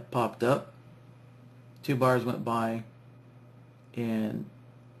that popped up. 2 bars went by and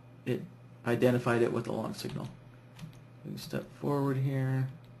it identified it with a long signal. We can step forward here,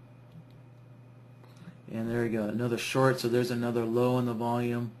 and there we go, another short, so there's another low in the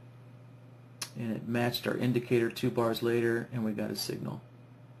volume, and it matched our indicator 2 bars later, and we got a signal.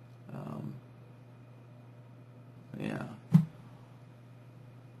 Yeah.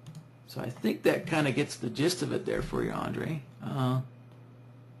 So I think that kind of gets the gist of it there for you, Andre.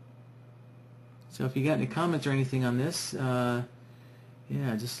 So if you got any comments or anything on this, yeah,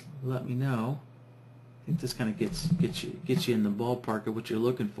 just let me know. I think this kind of gets you in the ballpark of what you're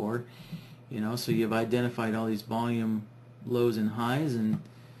looking for. You know, so you've identified all these volume lows and highs, and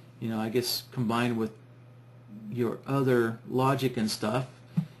you know, I guess combined with your other logic and stuff,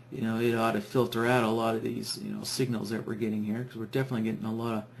 you know, it ought to filter out a lot of these, you know, signals that we're getting here, because we're definitely getting a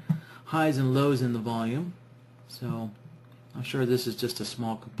lot of highs and lows in the volume. So I'm sure this is just a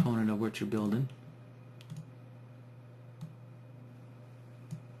small component of what you're building.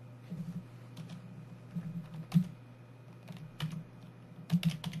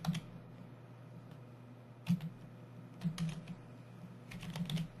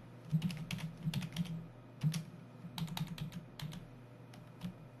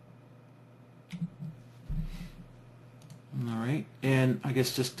 Alright, and I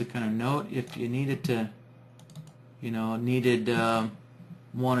guess just to kind of note, if you needed to, you know,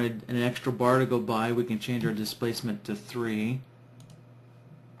 wanted an extra bar to go by, we can change our displacement to 3.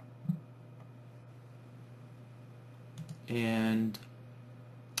 And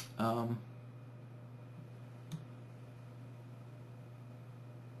so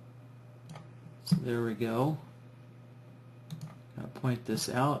there we go. I'll point this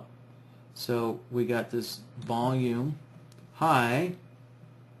out. So we got this volume high,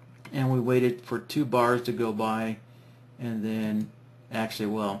 and we waited for 2 bars to go by, and then actually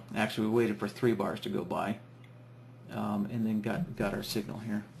we waited for 3 bars to go by, and then got our signal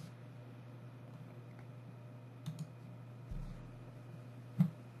here.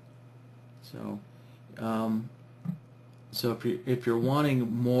 So so if you're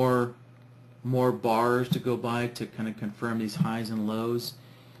wanting more bars to go by to kind of confirm these highs and lows,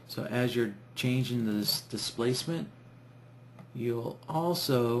 so as you're changing this displacement, you'll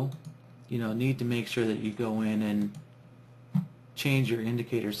also, you know, need to make sure that you go in and change your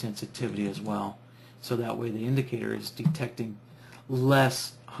indicator sensitivity as well, so that way the indicator is detecting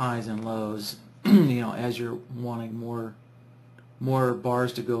less highs and lows. You know, as you're wanting more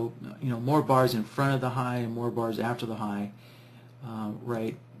bars to go, you know, more bars in front of the high and more bars after the high,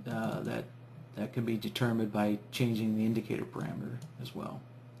 right? That can be determined by changing the indicator parameter as well.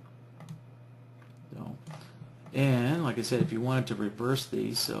 So, and like I said, if you wanted to reverse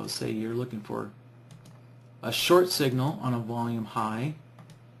these, so say you're looking for a short signal on a volume high,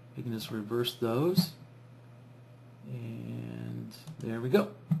 you can just reverse those, and there we go.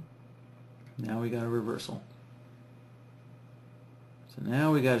 Now we got a reversal. So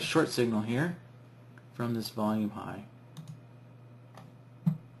now we got a short signal here from this volume high.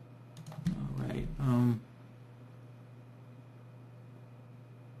 All right.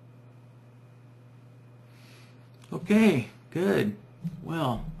 Okay, good.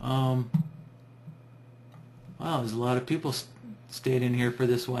 Well, wow, there's a lot of people stayed in here for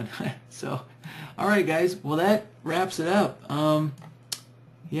this one. So, all right, guys. Well, that wraps it up.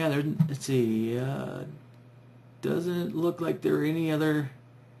 Yeah, let's see. Doesn't look like there are any other,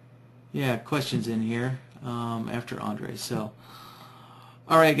 questions in here after Andre. So,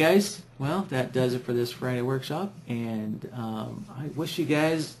 all right, guys. Well, that does it for this Friday workshop, and I wish you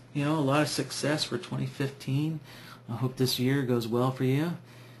guys a lot of success for 2015. I hope this year goes well for you.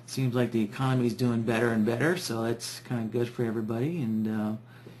 Seems like the economy is doing better and better, so that's kind of good for everybody, and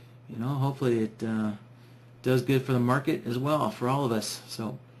hopefully it does good for the market as well for all of us.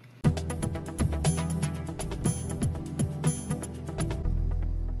 So